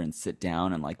lawyer and sit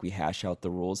down and like we hash out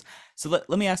the rules? So let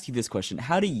me ask you this question.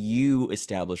 How do you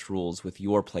establish rules with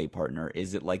your play partner?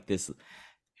 Is it like this,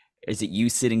 is it you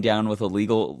sitting down with a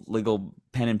legal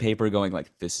pen and paper going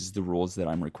like, this is the rules that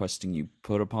I'm requesting you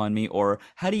put upon me? Or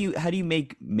how do you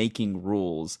make making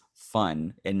rules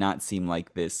fun and not seem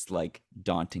like this like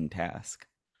daunting task?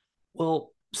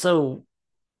 Well, so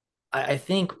I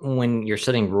think when you're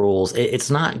setting rules,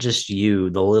 it's not just you,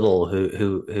 the little,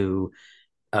 who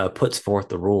puts forth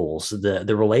the rules.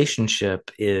 The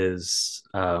relationship is,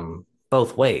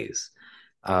 both ways.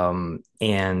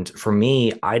 And for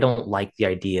me, I don't like the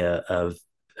idea of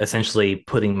essentially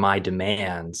putting my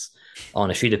demands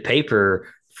on a sheet of paper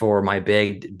for my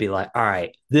big to be like, all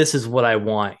right, this is what I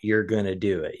want. You're going to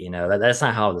do it. That's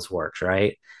not how this works.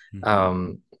 Right. Hmm.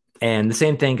 Um, and the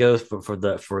same thing goes for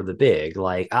the big.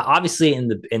 Like, obviously in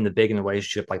the big in the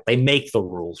relationship, like, they make the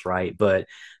rules, right? But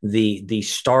the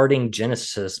starting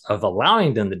genesis of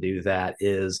allowing them to do that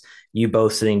is you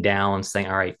both sitting down and saying,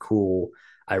 all right, cool,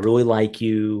 I really like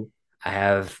you. I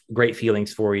have great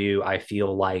feelings for you. I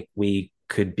feel like we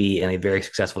could be in a very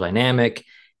successful dynamic,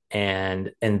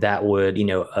 and that would,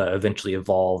 eventually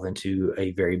evolve into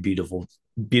a very beautiful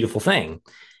thing.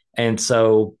 And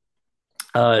so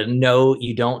no,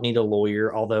 you don't need a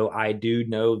lawyer. Although I do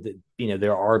know that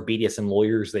there are BDSM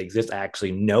lawyers that exist. I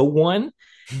actually know one,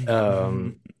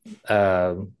 um,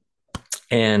 uh,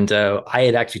 and I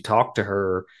had actually talked to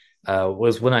her.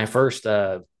 Was when I first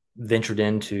ventured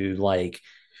into like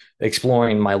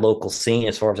exploring my local scene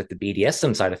as far as like the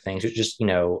BDSM side of things. It's just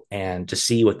and to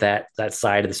see what that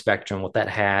side of the spectrum, what that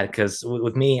had. Because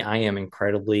with me, I am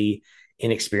incredibly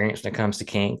inexperienced when it comes to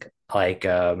kink. Like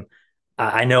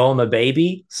I know I'm a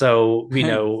baby, so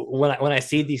when I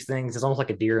see these things, it's almost like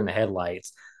a deer in the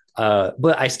headlights.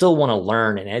 But I still want to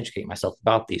learn and educate myself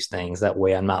about these things. That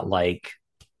way, I'm not like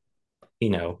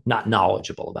not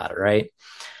knowledgeable about it, right?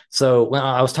 So when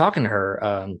I was talking to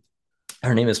her,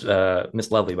 her name is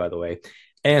Miss Lovely, by the way.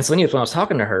 And so anyways, when I was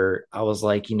talking to her, I was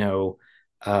like,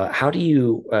 how do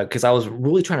you? Because I was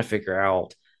really trying to figure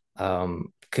out,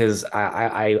 because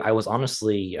I was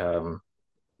honestly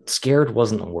scared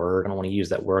wasn't a word. I don't want to use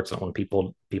that word. So I don't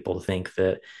want people to think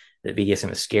that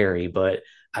BDSM is scary, but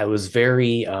I was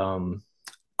very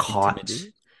caught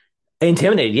Intimidated?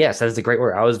 intimidated. Yes, that is a great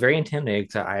word. I was very intimidated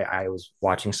because I was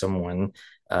watching someone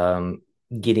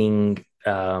getting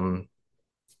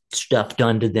stuff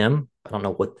done to them. I don't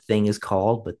know what the thing is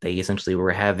called, but they essentially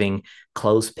were having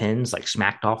clothespins like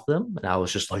smacked off them, and I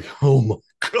was just like, "Oh my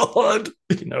god,"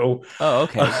 you know. Oh,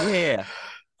 okay. Yeah, yeah,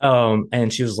 yeah.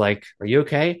 And she was like, "Are you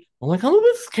okay?" I'm like, "I'm a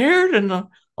bit scared," and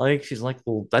like she's like,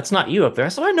 "Well, that's not you up there." I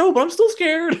said, "I know, but I'm still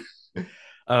scared."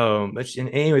 And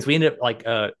anyways, we ended up like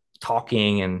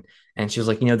talking, and she was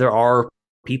like, there are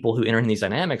people who enter in these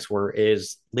dynamics where it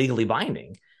is legally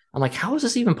binding. I'm like, how is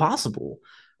this even possible?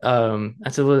 I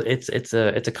said, well, it's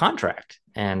a contract,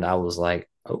 and I was like,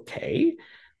 okay.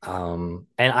 And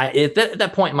at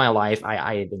that point in my life,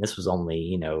 and this was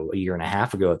only a year and a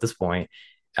half ago at this point.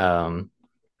 At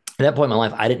that point in my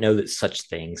life, I didn't know that such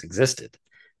things existed.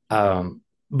 Mm-hmm.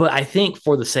 But I think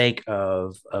for the sake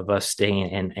of us staying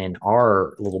in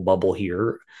our little bubble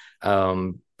here,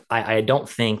 um, I don't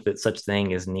think that such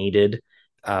thing is needed,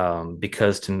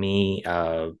 because to me,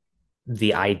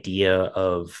 the idea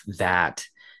of that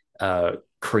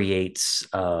creates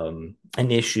an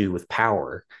issue with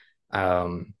power.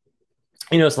 Um,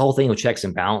 it's the whole thing with checks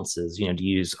and balances. To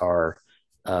use our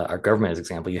government as an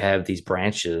example, you have these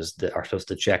branches that are supposed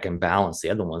to check and balance the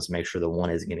other ones, to make sure the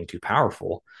one isn't getting too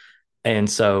powerful. And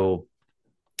so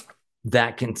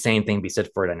that can same thing be said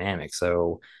for a dynamic.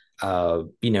 So,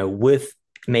 with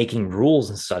making rules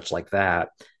and such like that,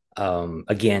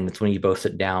 again, it's when you both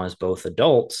sit down as both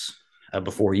adults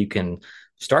before you can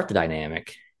start the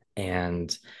dynamic,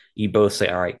 and you both say,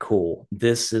 "All right, cool.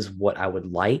 This is what I would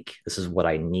like. This is what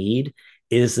I need.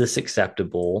 Is this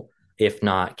acceptable? If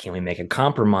not, can we make a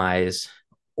compromise,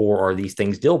 or are these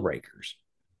things deal breakers?"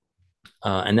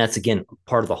 And that's again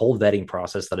part of the whole vetting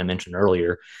process that I mentioned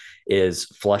earlier, is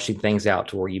flushing things out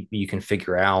to where you can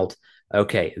figure out,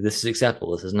 okay, this is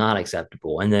acceptable, this is not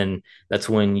acceptable. And then that's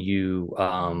when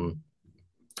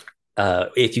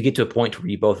if you get to a point where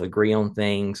you both agree on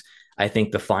things, I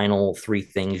think the final three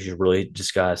things you really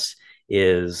discuss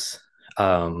is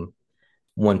um,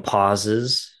 when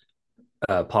pauses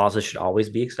should always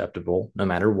be acceptable no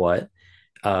matter what.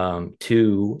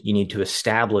 Two, you need to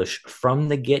establish from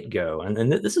the get go.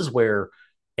 And this is where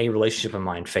a relationship of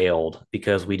mine failed,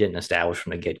 because we didn't establish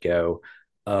from the get go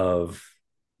of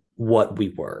what we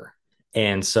were.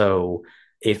 And so,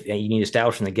 if you need to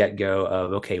establish from the get go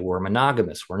of, okay, we're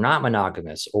monogamous, we're not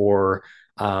monogamous, or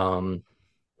um,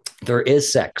 there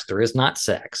is sex, there is not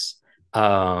sex,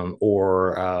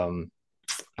 or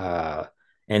uh,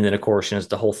 and then of course, it's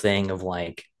the whole thing of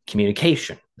like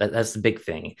communication. That's the big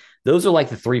thing. Those are like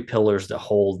the three pillars that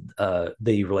hold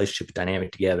the relationship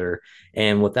dynamic together.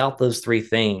 And without those three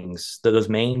things, those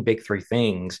main big three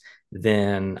things,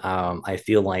 then I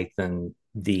feel like then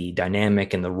the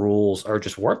dynamic and the rules are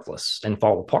just worthless and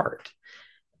fall apart.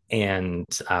 And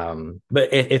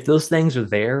but if those things are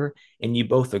there and you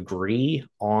both agree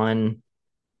on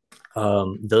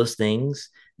those things,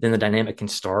 then the dynamic can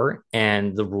start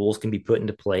and the rules can be put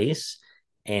into place,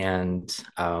 and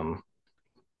and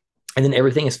then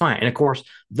everything is fine. And of course,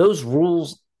 those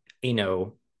rules, you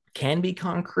know, can be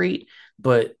concrete,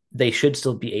 but they should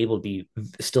still be able to be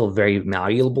still very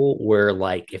malleable. Where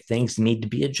like if things need to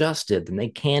be adjusted, then they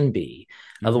can be.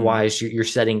 Mm-hmm. Otherwise, you're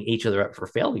setting each other up for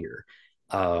failure.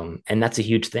 And that's a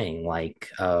huge thing. Like,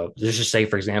 let's just say,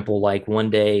 for example, like one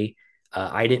day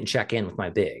I didn't check in with my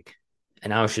big,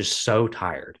 and I was just so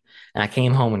tired, and I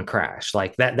came home and crashed.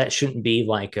 Like that shouldn't be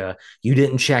like you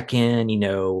didn't check in,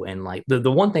 and like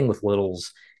the one thing with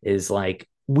littles is like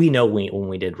we know when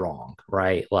we did wrong,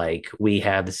 right? Like we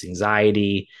have this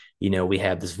anxiety, we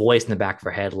have this voice in the back of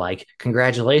our head like,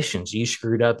 congratulations, you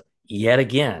screwed up yet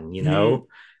again,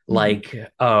 like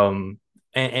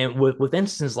and with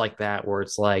instances like that where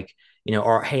it's like,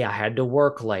 or hey, I had to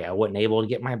work late, I wasn't able to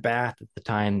get my bath at the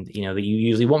time, that you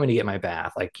usually want me to get my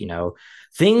bath, like,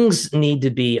 things need to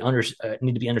be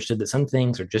understood that some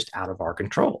things are just out of our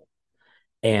control,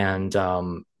 and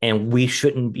we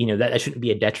shouldn't, that shouldn't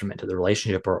be a detriment to the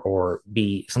relationship, or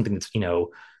be something that's,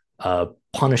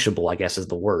 punishable, I guess is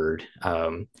the word.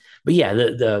 But yeah,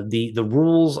 the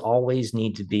rules always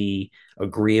need to be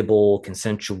agreeable,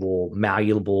 consensual,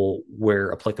 malleable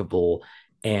where applicable.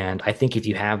 And I think if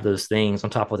you have those things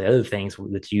on top of the other things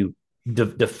that you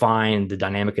define the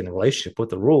dynamic in the relationship with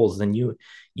the rules, then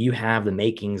you have the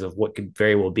makings of what could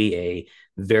very well be a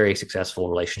very successful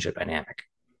relationship dynamic.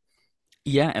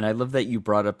 Yeah, and I love that you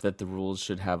brought up that the rules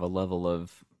should have a level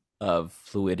of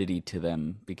fluidity to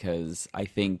them, because I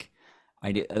think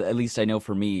at least I know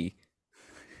for me,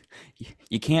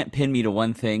 you can't pin me to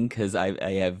one thing, because I,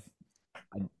 I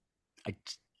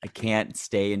I can't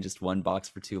stay in just one box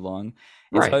for too long.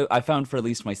 And Right. so I found for at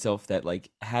least myself that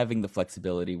like having the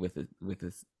flexibility with a,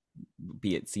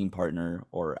 be it scene partner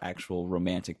or actual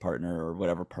romantic partner or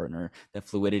whatever partner, that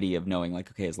fluidity of knowing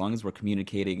like, okay, as long as we're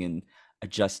communicating and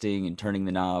adjusting and turning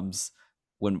the knobs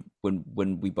when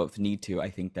we both need to,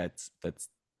 I think that's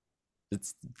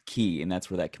key, and that's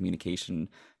where that communication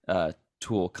uh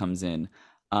tool comes in.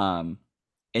 um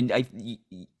and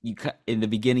in the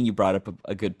beginning you brought up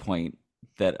a good point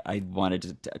that I wanted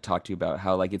to talk to you about,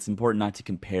 how like it's important not to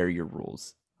compare your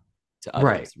rules to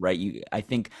Right. others, right? I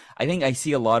think I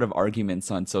see a lot of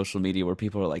arguments on social media where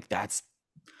people are like, that's,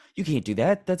 you can't do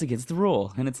that, that's against the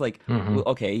rule. And it's like, well, Hmm.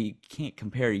 okay, you can't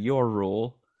compare your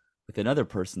rule with another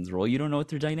person's rule, you don't know what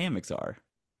their dynamics are.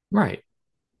 Right.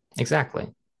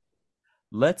 Exactly.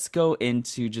 Let's go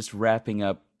into just wrapping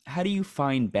up. How do you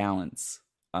find balance?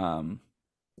 um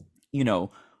you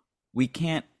know, we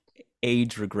can't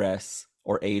age regress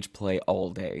or age play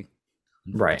all day.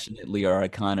 Right. Unfortunately, our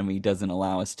economy doesn't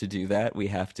allow us to do that. We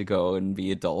have to go and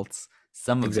be adults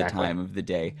some of the Exactly. time of the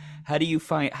day. How do you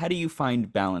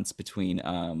find balance between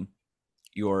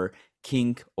your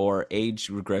kink or age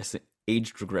regress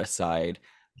side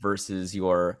versus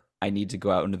your I need to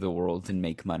go out into the world and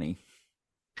make money?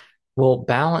 Well,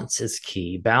 balance is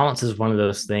key. Balance is one of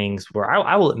those things where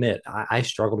I will admit I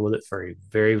struggled with it for a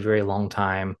very, very long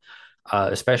time,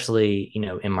 especially,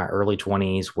 in my early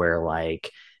 20s, where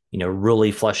like,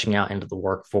 really flushing out into the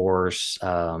workforce,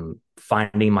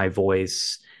 finding my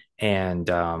voice, and,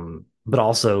 but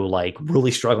also like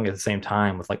really struggling at the same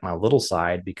time with like my little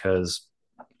side because,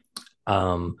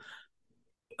 um,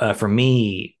 for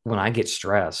me, when I get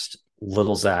stressed,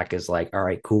 little Zach is like, all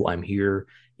right, cool, I'm here.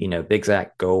 Big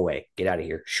Zach, go away, get out of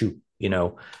here, shoot.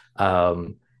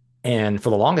 Um, and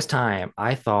for the longest time,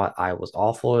 I thought I was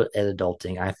awful at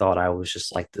adulting. I thought I was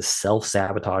just like the self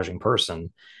sabotaging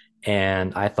person.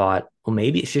 And I thought, well,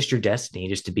 maybe it's just your destiny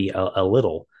just to be a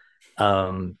little,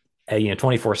 um,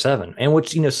 24/7. And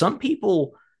which,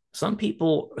 some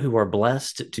people who are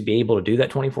blessed to be able to do that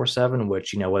 24/7,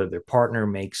 which, whether their partner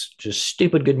makes just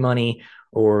stupid good money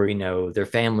or, their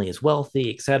family is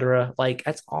wealthy, etc. Like,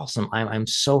 that's awesome. I'm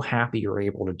so happy you're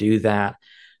able to do that.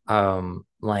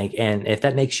 Like, and if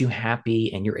that makes you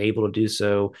happy and you're able to do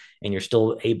so, and you're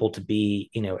still able to be,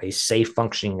 a safe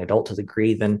functioning adult to the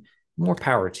degree, then more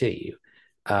power to you.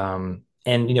 And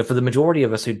for the majority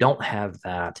of us who don't have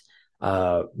that,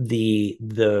 the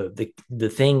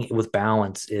thing with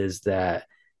balance is that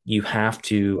you have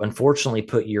to unfortunately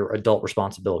put your adult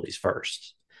responsibilities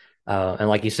first. And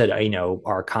like you said,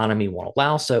 our economy won't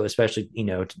allow so, especially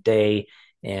today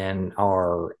in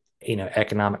our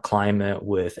economic climate,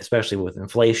 with especially with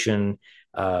inflation,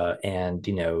 and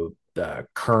the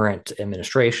current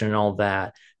administration and all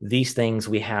that. These things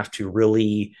we have to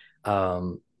really,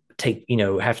 have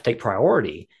to take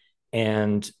priority,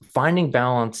 and finding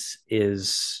balance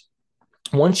is,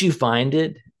 once you find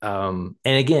it, and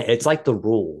again, it's like the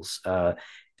rules.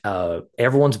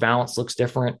 Everyone's balance looks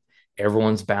different.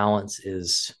 Everyone's balance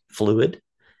is fluid.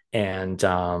 And,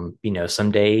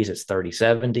 some days it's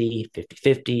 30/70,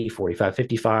 50/50,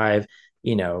 45/55,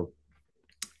 you know,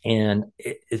 and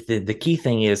the key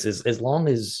thing is as long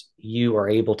as you are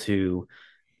able to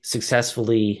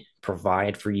successfully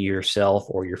provide for yourself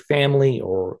or your family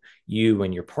or you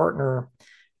and your partner,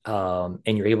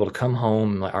 and you're able to come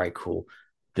home and like, all right, cool.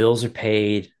 Bills are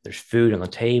paid. There's food on the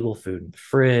table, food in the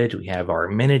fridge. We have our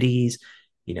amenities,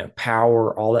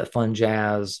 power, all that fun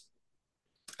jazz.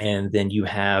 And then you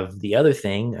have the other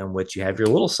thing in which you have your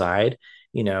little side,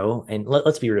 and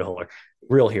let's be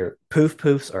real here. Poof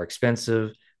poofs are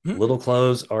expensive. Little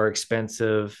clothes are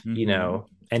expensive, Mm-hmm.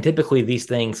 and typically these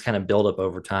things kind of build up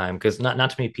over time because not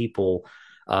too many people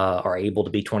are able to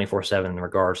be 24/7 in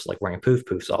regards to like wearing poof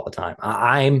poofs all the time.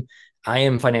 I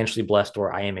am financially blessed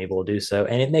where I am able to do so,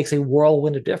 and it makes a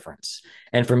whirlwind of difference.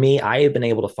 And for me, I have been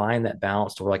able to find that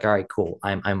balance to where like, all right, cool.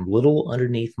 I'm little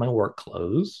underneath my work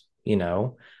clothes,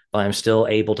 but I'm still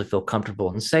able to feel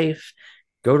comfortable and safe,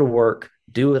 go to work,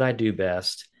 do what I do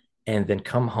best, and then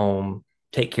come home,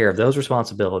 take care of those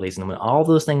responsibilities. And when all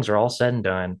those things are all said and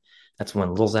done, that's when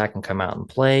little Zach can come out and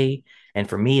play. And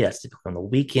for me, that's typically on the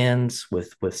weekends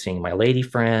with seeing my lady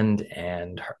friend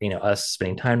and us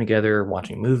spending time together,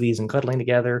 watching movies and cuddling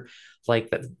together. Like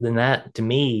that, then that to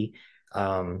me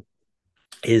um,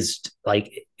 is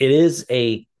like it is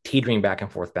a teetering back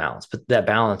and forth balance, but that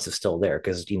balance is still there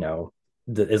because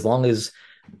as long as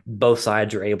both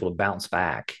sides are able to bounce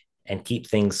back and keep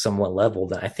things somewhat level,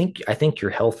 then I think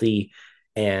you're healthy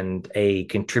and a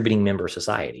contributing member of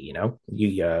society.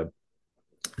 You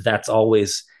That's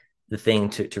always the thing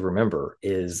to remember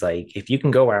is like if you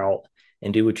can go out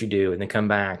and do what you do and then come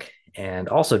back and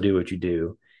also do what you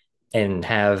do and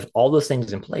have all those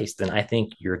things in place, then I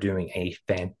think you're doing a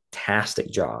fantastic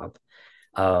job.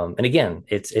 And again,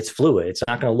 it's fluid. It's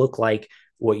not going to look like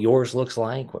what yours looks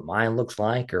like, what mine looks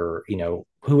like, or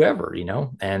whoever.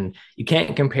 And you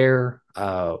can't compare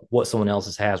what someone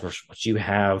else's has versus what you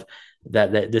have.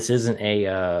 That this isn't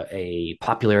a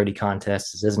popularity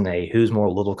contest. This isn't a who's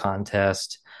more little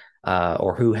contest,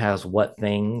 or who has what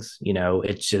things.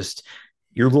 It's just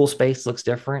your little space looks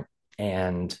different,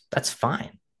 and that's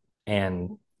fine.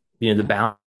 And the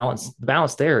Yeah.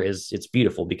 balance there is it's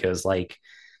beautiful because like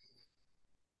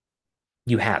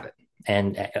you have it.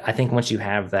 And I think once you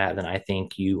have that, then I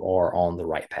think you are on the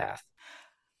right path.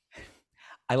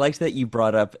 I liked that you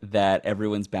brought up that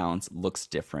everyone's balance looks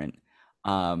different.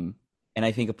 Um, and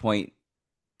I think a point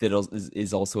that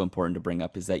is also important to bring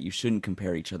up is that you shouldn't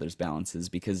compare each other's balances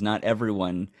because not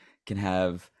everyone can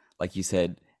have, like you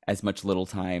said, as much little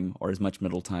time or as much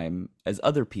middle time as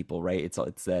other people, right? It's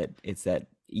that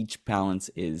each balance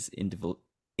is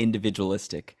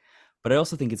individualistic. But I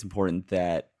also think it's important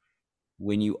that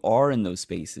when you are in those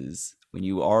spaces, when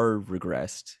you are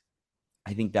regressed,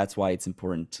 I think that's why it's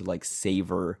important to like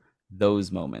savor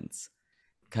those moments.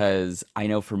 Because I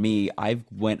know for me, I've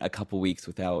went a couple weeks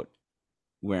without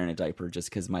wearing a diaper just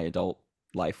because my adult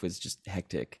life was just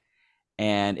hectic.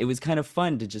 And it was kind of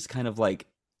fun to just kind of like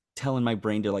telling my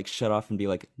brain to like shut off and be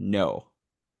like, no,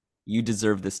 you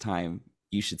deserve this time.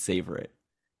 You should savor it.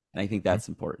 And I think that's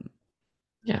important.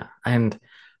 Yeah. And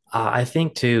I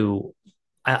think too,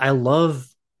 I love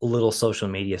little social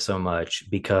media so much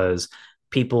because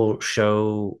people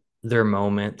show their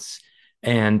moments.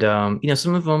 And,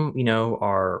 some of them,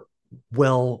 are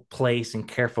well placed and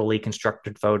carefully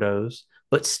constructed photos,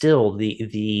 but still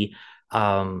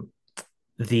um,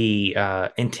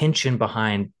 the intention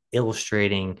behind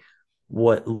illustrating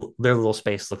what their little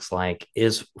space looks like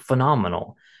is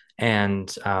phenomenal.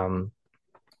 And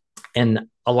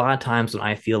a lot of times when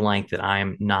I feel like that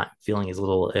I'm not feeling as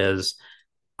little as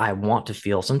I want to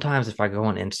feel, sometimes if I go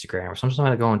on Instagram or sometimes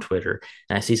I go on Twitter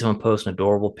and I see someone post an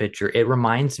adorable picture, it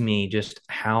reminds me just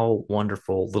how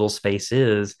wonderful little space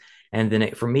is. And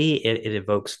then for me, it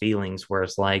evokes feelings where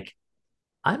it's like,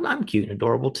 I'm cute and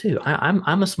adorable too.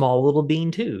 I'm a small little bean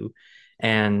too.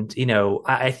 And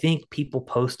I think people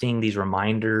posting these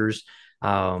reminders,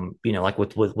 like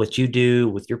with what you do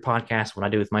with your podcast, what I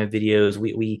do with my videos,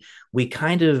 we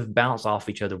kind of bounce off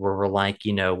each other where we're like,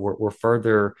 we're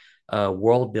further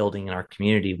world building in our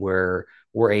community where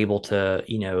we're able to,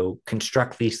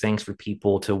 construct these things for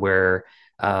people to where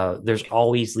there's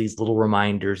always these little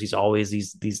reminders, these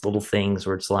little things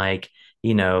where it's like,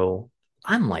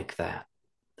 I'm like that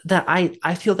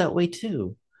I feel that way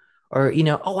too. Or,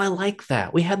 oh, I like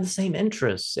that. We had the same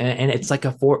interests. And it's like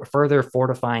a further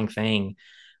fortifying thing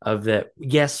of that.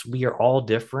 Yes, we are all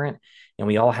different and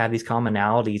we all have these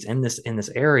commonalities in this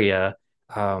area.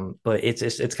 But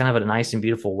it's kind of a nice and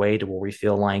beautiful way to where we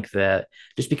feel like that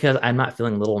just because I'm not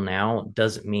feeling little now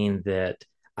doesn't mean that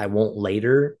I won't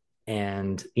later.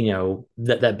 And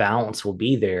that balance will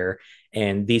be there.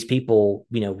 And these people,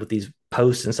 with these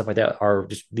posts and stuff like that are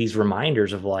just these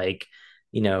reminders of like,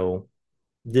 you know,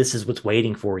 this is what's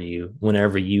waiting for you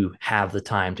whenever you have the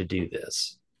time to do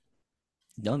this.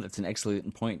 No, that's an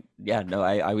excellent point. Yeah, no,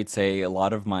 I would say a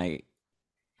lot of my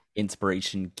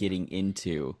inspiration getting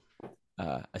into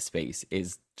a space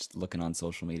is just looking on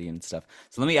social media and stuff.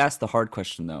 So let me ask the hard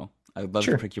question though. I would love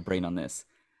to Sure. pick your brain on this.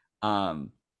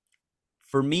 Um,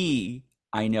 for me,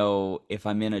 I know if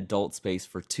I'm in adult space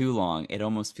for too long, it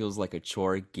almost feels like a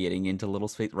chore getting into little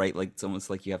space, right? Like it's almost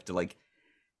like you have to like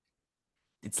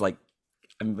it's like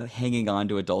I'm hanging on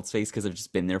to adult space because I've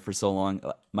just been there for so long.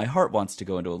 My heart wants to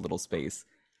go into a little space,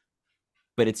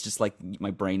 but it's just like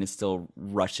my brain is still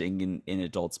rushing in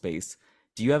adult space.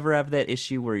 Do you ever have that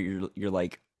issue where you're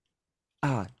like,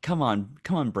 ah, come on,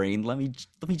 brain, let me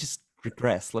just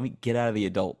regress, let me get out of the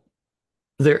adult.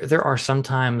 There are some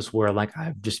times where like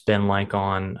I've just been like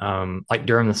on like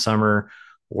during the summer,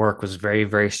 work was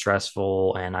very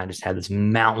stressful and I just had this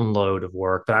mountain load of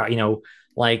work. But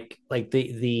like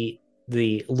the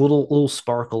little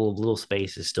sparkle of little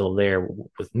space is still there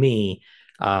with me.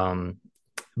 Um,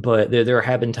 but there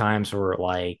have been times where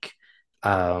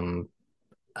um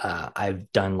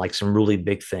I've done like some really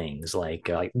big things, like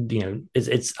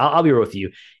it's I'll be real with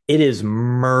you, it is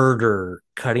murder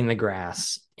cutting the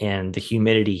grass and the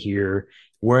humidity here.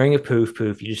 Wearing a poof,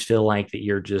 you just feel like that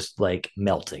you're just like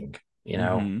melting, you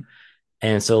know. Mm-hmm.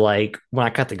 And so like when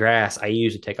I cut the grass, I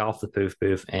usually take off the poof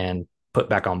and put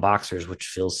back on boxers, which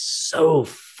feels so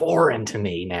foreign to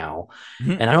me now,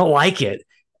 and I don't like it.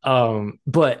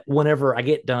 But whenever I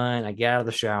get done, I get out of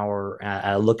the shower,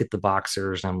 I look at the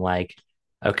boxers, and I'm like,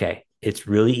 okay, it's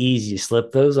really easy to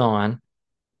slip those on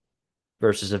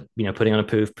versus putting on a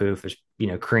poof. There's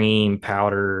cream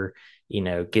powder,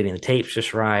 getting the tapes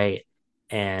just right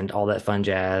and all that fun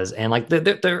jazz. And like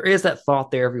there is that thought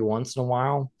there every once in a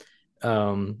while.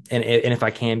 And if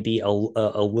I can be a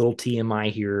little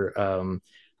TMI here,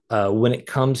 when it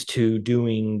comes to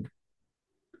doing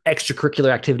extracurricular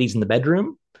activities in the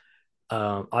bedroom,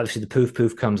 obviously the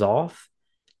poof comes off.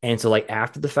 And so like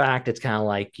after the fact, it's kind of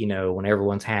like, when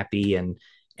everyone's happy and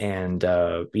when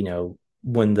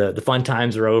the fun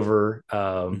times are over,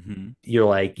 Mm-hmm.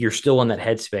 you're still in that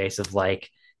headspace of like,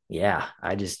 yeah,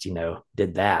 I just,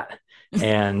 did that.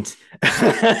 And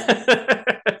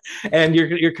and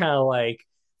you're kind of like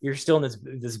you're still in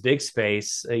this big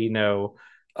space, and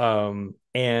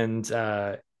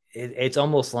it's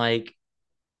almost like,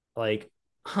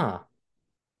 huh,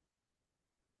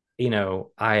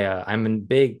 I'm in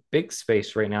big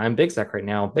space right now. I'm Big Zach right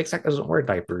now. Big Zach doesn't wear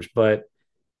diapers, but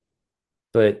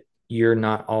you're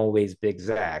not always Big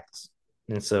Zach's.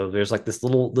 And so there's like this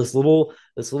little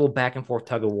back and forth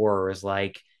tug of war is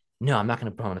like, no, I'm not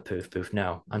gonna put on a poof.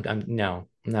 No, I'm no.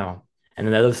 And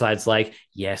then the other side's like,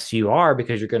 yes, you are,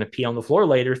 because you're gonna pee on the floor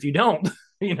later if you don't,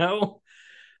 you know?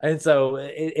 And so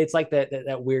it's like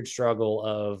that weird struggle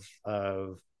of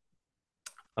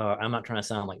I'm not trying to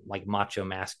sound like macho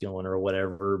masculine or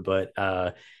whatever, but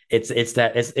it's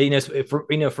that it's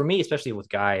for me, especially with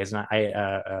guys,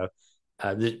 and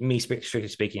me strictly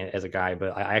speaking as a guy,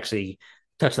 but I actually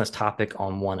touched on this topic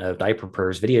on one of Diaper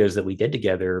Purr's videos that we did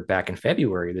together back in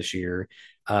February this year,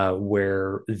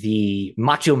 where the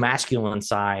macho masculine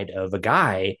side of a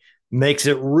guy makes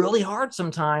it really hard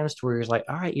sometimes to where he's like,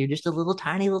 all right, you're just a little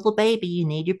tiny little baby. You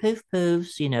need your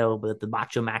poofs, but the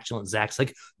macho masculine Zach's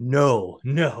like, no.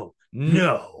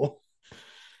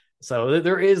 So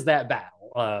there is that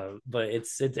battle, but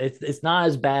it's not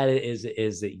as bad as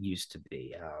it used to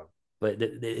be, but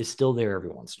it's still there every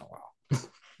once in a while.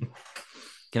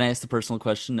 Can I ask the personal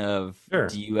question of Sure.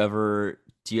 do you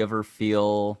ever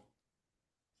feel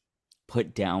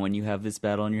put down when you have this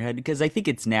battle in your head? Because I think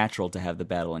it's natural to have the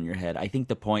battle in your head. I think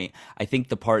the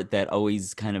part that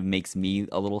always kind of makes me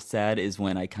a little sad is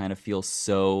when I kind of feel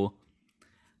so,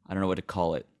 I don't know what to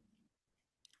call it.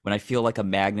 When I feel like a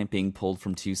magnet being pulled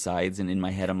from two sides, and in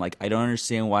my head I'm like, I don't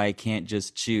understand why I can't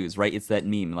just choose, right? It's that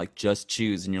meme, like just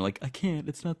choose, and you're like, I can't,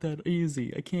 it's not that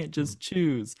easy. I can't just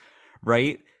choose,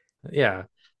 right? Yeah,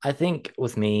 I think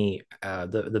with me,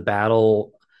 the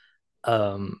battle,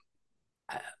 um,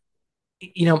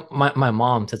 my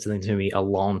mom said something to me a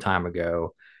long time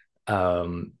ago,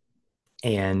 um,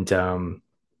 and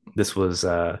this was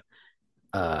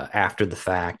after the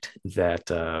fact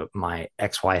that my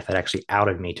ex-wife had actually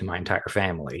outed me to my entire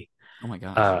family. Oh my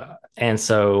gosh. And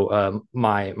so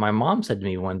my mom said to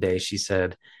me one day, she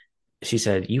said,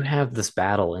 you have this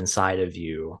battle inside of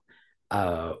you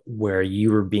where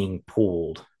you were being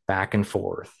pulled back and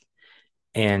forth.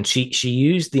 And she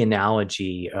used the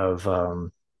analogy of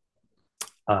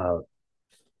uh,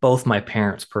 both my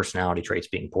parents' personality traits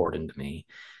being poured into me.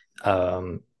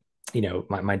 Um,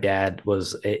 my dad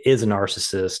is a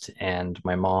narcissist, and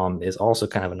my mom is also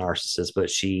kind of a narcissist, but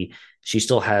she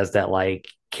still has that like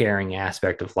caring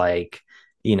aspect of like,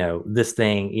 this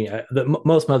thing, that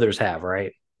most mothers have,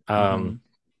 right? Mm-hmm.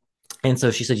 And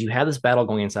so she said, you have this battle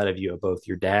going inside of you of both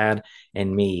your dad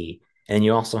and me. And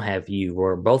you also have you,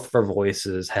 where both of our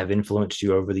voices have influenced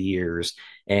you over the years.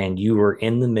 And you were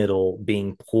in the middle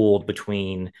being pulled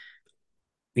between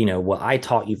what I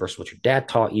taught you versus what your dad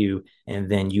taught you, and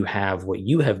then you have what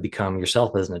you have become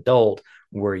yourself as an adult,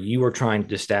 where you are trying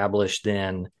to establish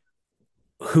then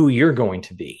who you're going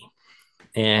to be.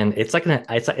 And it's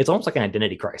almost like an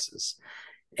identity crisis.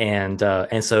 And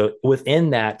so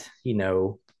within that,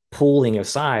 pulling of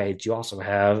sides, you also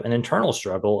have an internal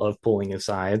struggle of pulling of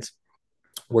sides,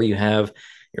 where you have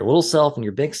your little self and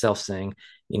your big self saying,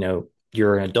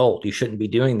 you're an adult, you shouldn't be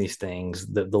doing these things.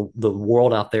 The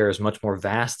world out there is much more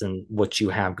vast than what you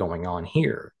have going on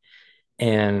here.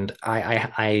 And I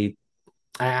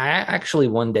actually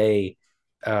one day,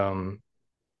 um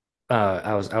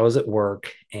I was at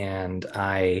work, and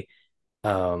I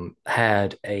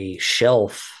had a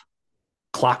shelf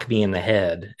clock me in the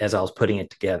head as I was putting it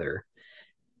together.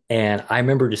 And I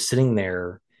remember just sitting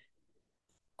there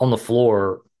on the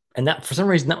floor, and that for some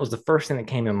reason that was the first thing that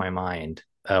came in my mind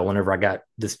whenever I got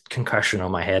this concussion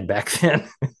on my head back then.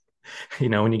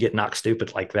 When you get knocked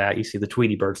stupid like that, you see the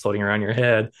Tweety bird floating around your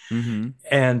head. Mm-hmm.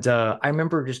 And I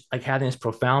remember just like having this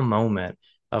profound moment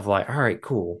of like, all right,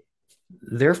 cool.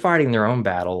 They're fighting their own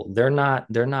battle. They're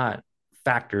not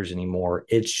factors anymore.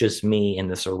 It's just me in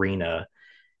this arena.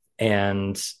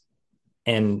 And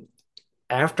and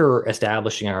after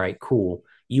establishing, all right, cool,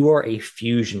 you are a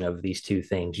fusion of these two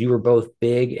things. You are both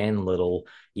big and little.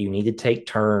 You need to take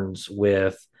turns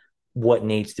with what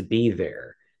needs to be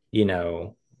there, you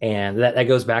know. And that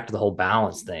goes back to the whole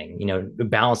balance thing,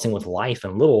 balancing with life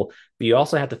and little, but you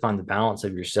also have to find the balance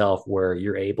of yourself where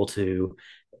you're able to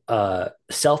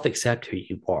self accept who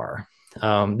you are.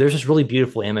 There's this really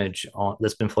beautiful image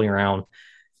that's been floating around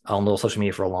on little social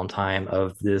media for a long time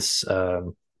of this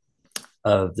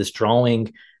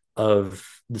drawing of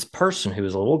this person who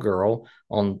is a little girl.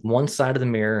 On one side of the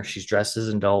mirror, she's dressed as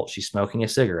an adult, she's smoking a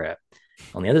cigarette.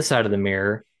 On the other side of the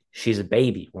mirror, she's a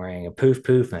baby wearing a poof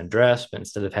poof and a dress, but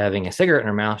instead of having a cigarette in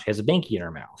her mouth, she has a binky in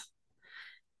her mouth.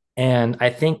 And I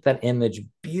think that image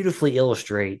beautifully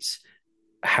illustrates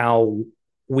how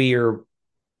we're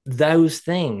those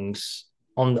things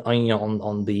on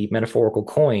the metaphorical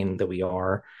coin that we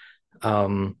are.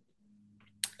 um,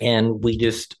 and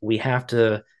we have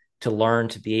to learn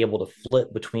to be able to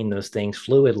flip between those things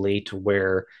fluidly, to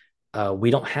where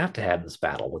we don't have to have this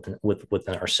battle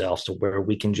within ourselves, to where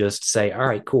we can just say, all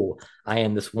right, cool, I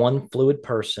am this one fluid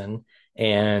person,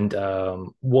 and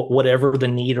whatever the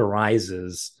need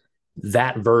arises,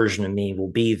 that version of me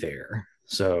will be there.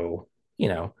 So,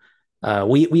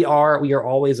 we are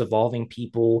always evolving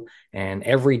people, and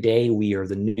every day we are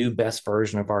the new best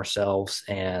version of ourselves.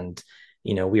 And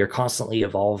we are constantly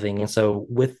evolving. And so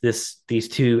with these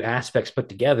two aspects put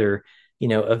together,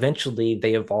 eventually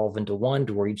they evolve into one,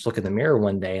 to where you just look in the mirror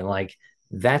one day and like,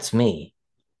 that's me.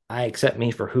 I accept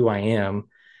me for who I am.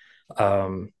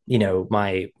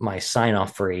 My sign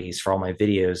off phrase for all my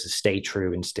videos is stay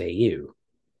true and stay you.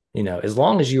 As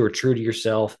long as you are true to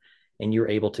yourself and you're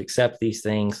able to accept these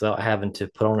things without having to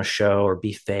put on a show or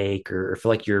be fake, or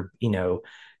feel like you're,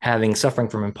 having suffering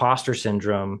from imposter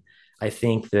syndrome. I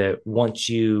think that once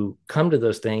you come to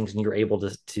those things and you're able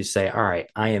to say, all right,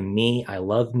 I am me, I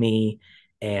love me.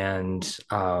 And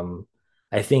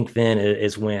I think then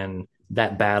is when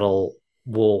that battle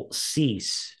will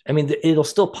cease. I mean, it'll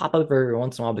still pop up every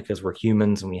once in a while because we're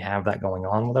humans and we have that going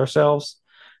on with ourselves,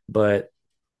 but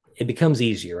it becomes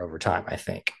easier over time, I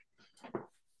think.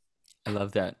 I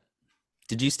love that.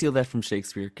 Did you steal that from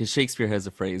Shakespeare? Because Shakespeare has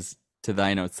a phrase, to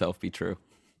thine own self be true.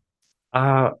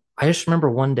 I just remember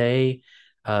one day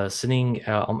sitting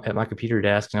at my computer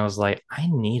desk, and I was like, I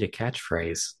need a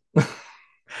catchphrase.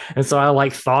 And so I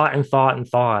like thought and thought and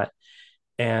thought.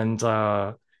 And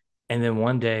then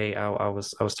one day I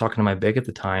was talking to my big at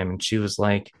the time, and she was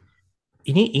like,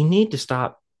 you need to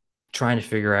stop trying to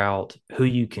figure out who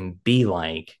you can be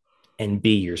like and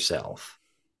be yourself.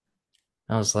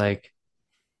 I was like,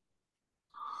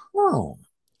 oh,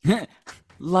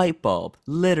 Light bulb,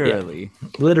 yeah, literally.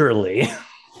 literally.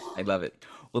 I love it.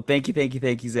 Well, thank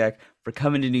you, Zach, for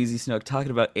coming to Newsy Snook, talking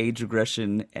about age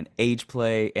regression and age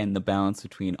play and the balance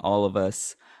between all of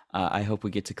us. I hope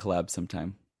we get to collab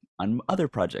sometime on other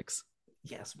projects.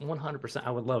 Yes, 100%.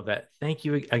 I would love that. Thank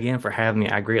you again for having me.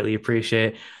 I greatly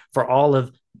appreciate it. For all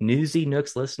of Newsy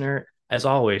Nooks listener, as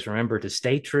always, remember to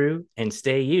stay true and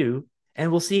stay you. And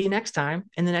we'll see you next time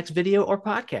in the next video or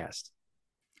podcast.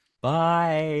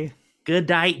 Bye. Good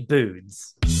night,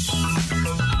 boods.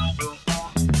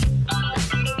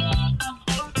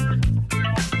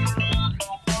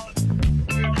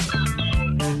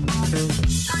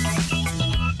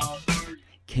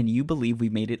 Can you believe we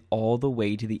made it all the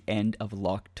way to the end of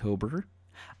Locktober?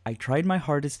 I tried my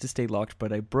hardest to stay locked,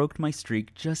 but I broke my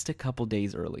streak just a couple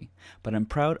days early. But I'm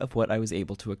proud of what I was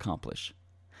able to accomplish.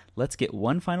 let's get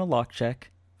one final lock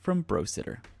check from Bro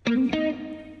Sitter.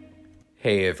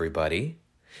 Hey everybody.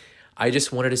 I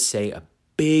just wanted to say a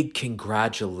big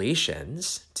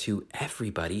congratulations to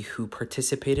everybody who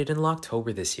participated in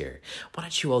Locktober this year. Why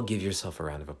don't you all give yourself a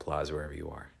round of applause wherever you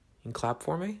are? You can clap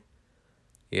for me?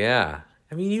 Yeah,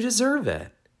 I mean, you deserve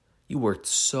it. You worked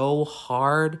so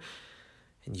hard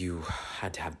and you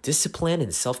had to have discipline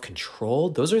and self-control.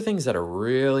 Those are things that are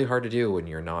really hard to do when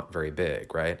you're not very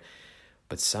big, right?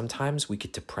 But sometimes we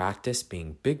get to practice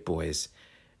being big boys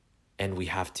and we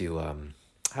have to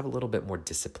have a little bit more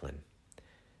discipline.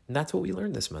 And that's what we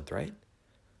learned this month, right?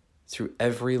 Through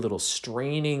every little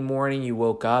straining morning you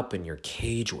woke up and your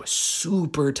cage was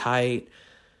super tight.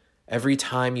 Every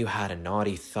time you had a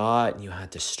naughty thought and you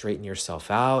had to straighten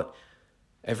yourself out.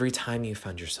 Every time you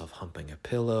found yourself humping a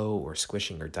pillow or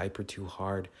squishing your diaper too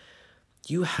hard.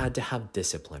 You had to have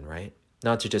discipline, right?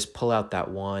 Not to just pull out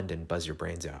that wand and buzz your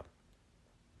brains out.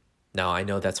 Now, I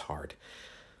know that's hard.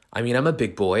 I mean, I'm a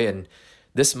big boy, and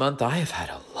this month I have had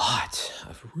a lot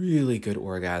of really good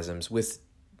orgasms with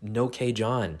no cage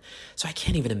on. So I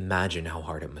can't even imagine how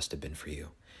hard it must have been for you.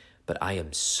 But I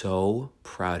am so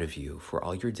proud of you for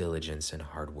all your diligence and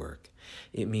hard work.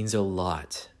 It means a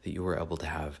lot that you were able to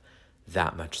have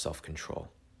that much self-control.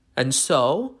 And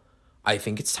so I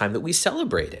think it's time that we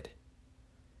celebrated.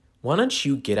 Why don't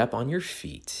you get up on your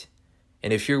feet?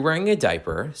 And if you're wearing a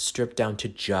diaper, strip down to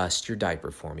just your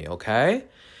diaper for me, okay?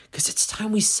 Because it's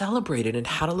time we celebrated and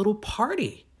had a little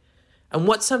party. And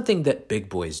what's something that big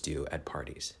boys do at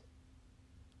parties?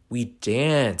 We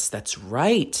dance, that's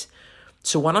right.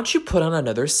 So why don't you put on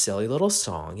another silly little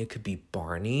song? It could be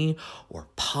Barney or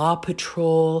Paw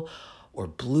Patrol or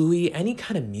Bluey, any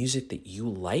kind of music that you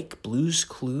like, Blue's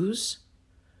Clues.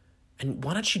 And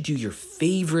why don't you do your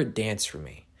favorite dance for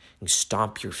me? You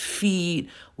stomp your feet,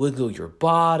 wiggle your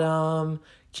bottom.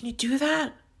 Can you do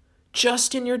that?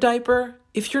 Just in your diaper?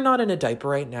 If you're not in a diaper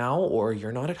right now or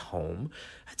you're not at home,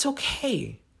 that's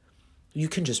okay. You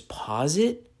can just pause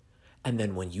it. And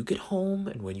then when you get home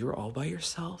and when you're all by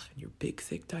yourself in your big,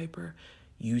 thick diaper,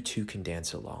 you too can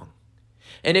dance along.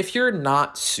 And if you're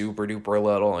not super duper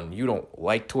little and you don't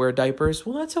like to wear diapers,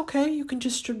 well, that's okay. You can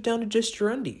just strip down to just your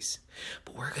undies.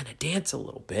 But we're going to dance a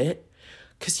little bit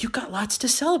because you got lots to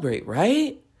celebrate,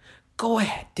 right? Go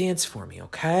ahead, dance for me,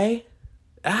 okay?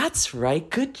 That's right.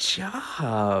 Good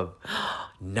job.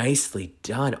 Nicely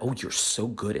done. Oh, you're so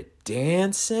good at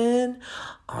dancing.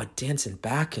 Oh, dancing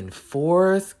back and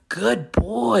forth. Good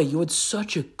boy. You had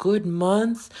such a good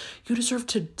month. You deserve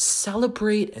to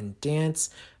celebrate and dance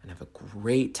and have a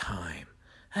great time.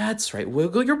 That's right.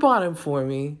 Wiggle your bottom for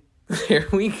me. There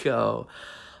we go.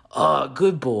 Oh,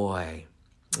 good boy.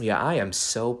 Yeah, I am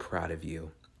so proud of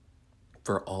you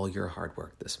for all your hard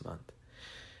work this month.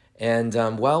 And,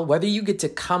 well, whether you get to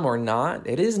come or not,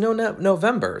 it is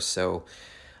November, so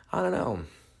I don't know.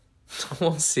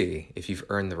 We'll see if you've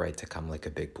earned the right to come like a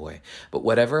big boy. But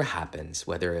whatever happens,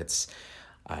 whether it's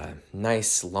a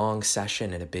nice long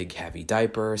session in a big heavy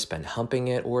diaper, spend humping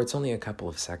it, or it's only a couple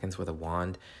of seconds with a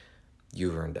wand,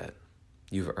 you've earned it.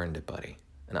 You've earned it, buddy.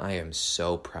 And I am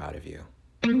so proud of you.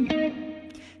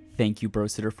 Thank you, Bro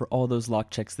Sitter, for all those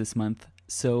lock checks this month.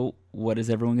 So what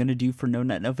is everyone going to do for No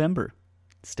Nut November?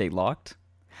 Stay locked?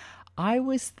 I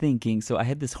was thinking, so I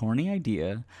had this horny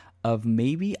idea of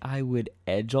maybe I would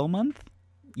edge all month.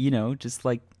 You know, just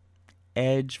like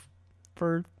edge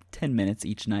for 10 minutes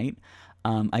each night.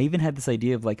 I even had this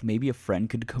idea of like maybe a friend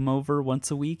could come over once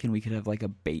a week and we could have like a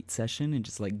bait session and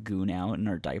just like goon out in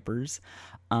our diapers.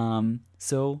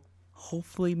 So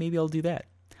hopefully maybe I'll do that.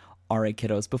 All right,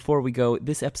 kiddos, before we go,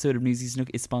 this episode of Newsies Nook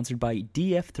is sponsored by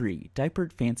DF3,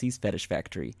 Diapered Fancies Fetish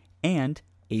Factory, and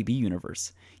AB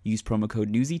Universe. Use promo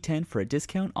code Newsy10 for a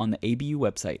discount on the ABU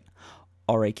website.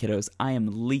 All right, kiddos, I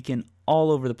am leaking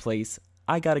all over the place.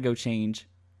 I gotta go change.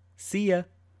 See ya.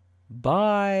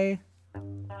 Bye.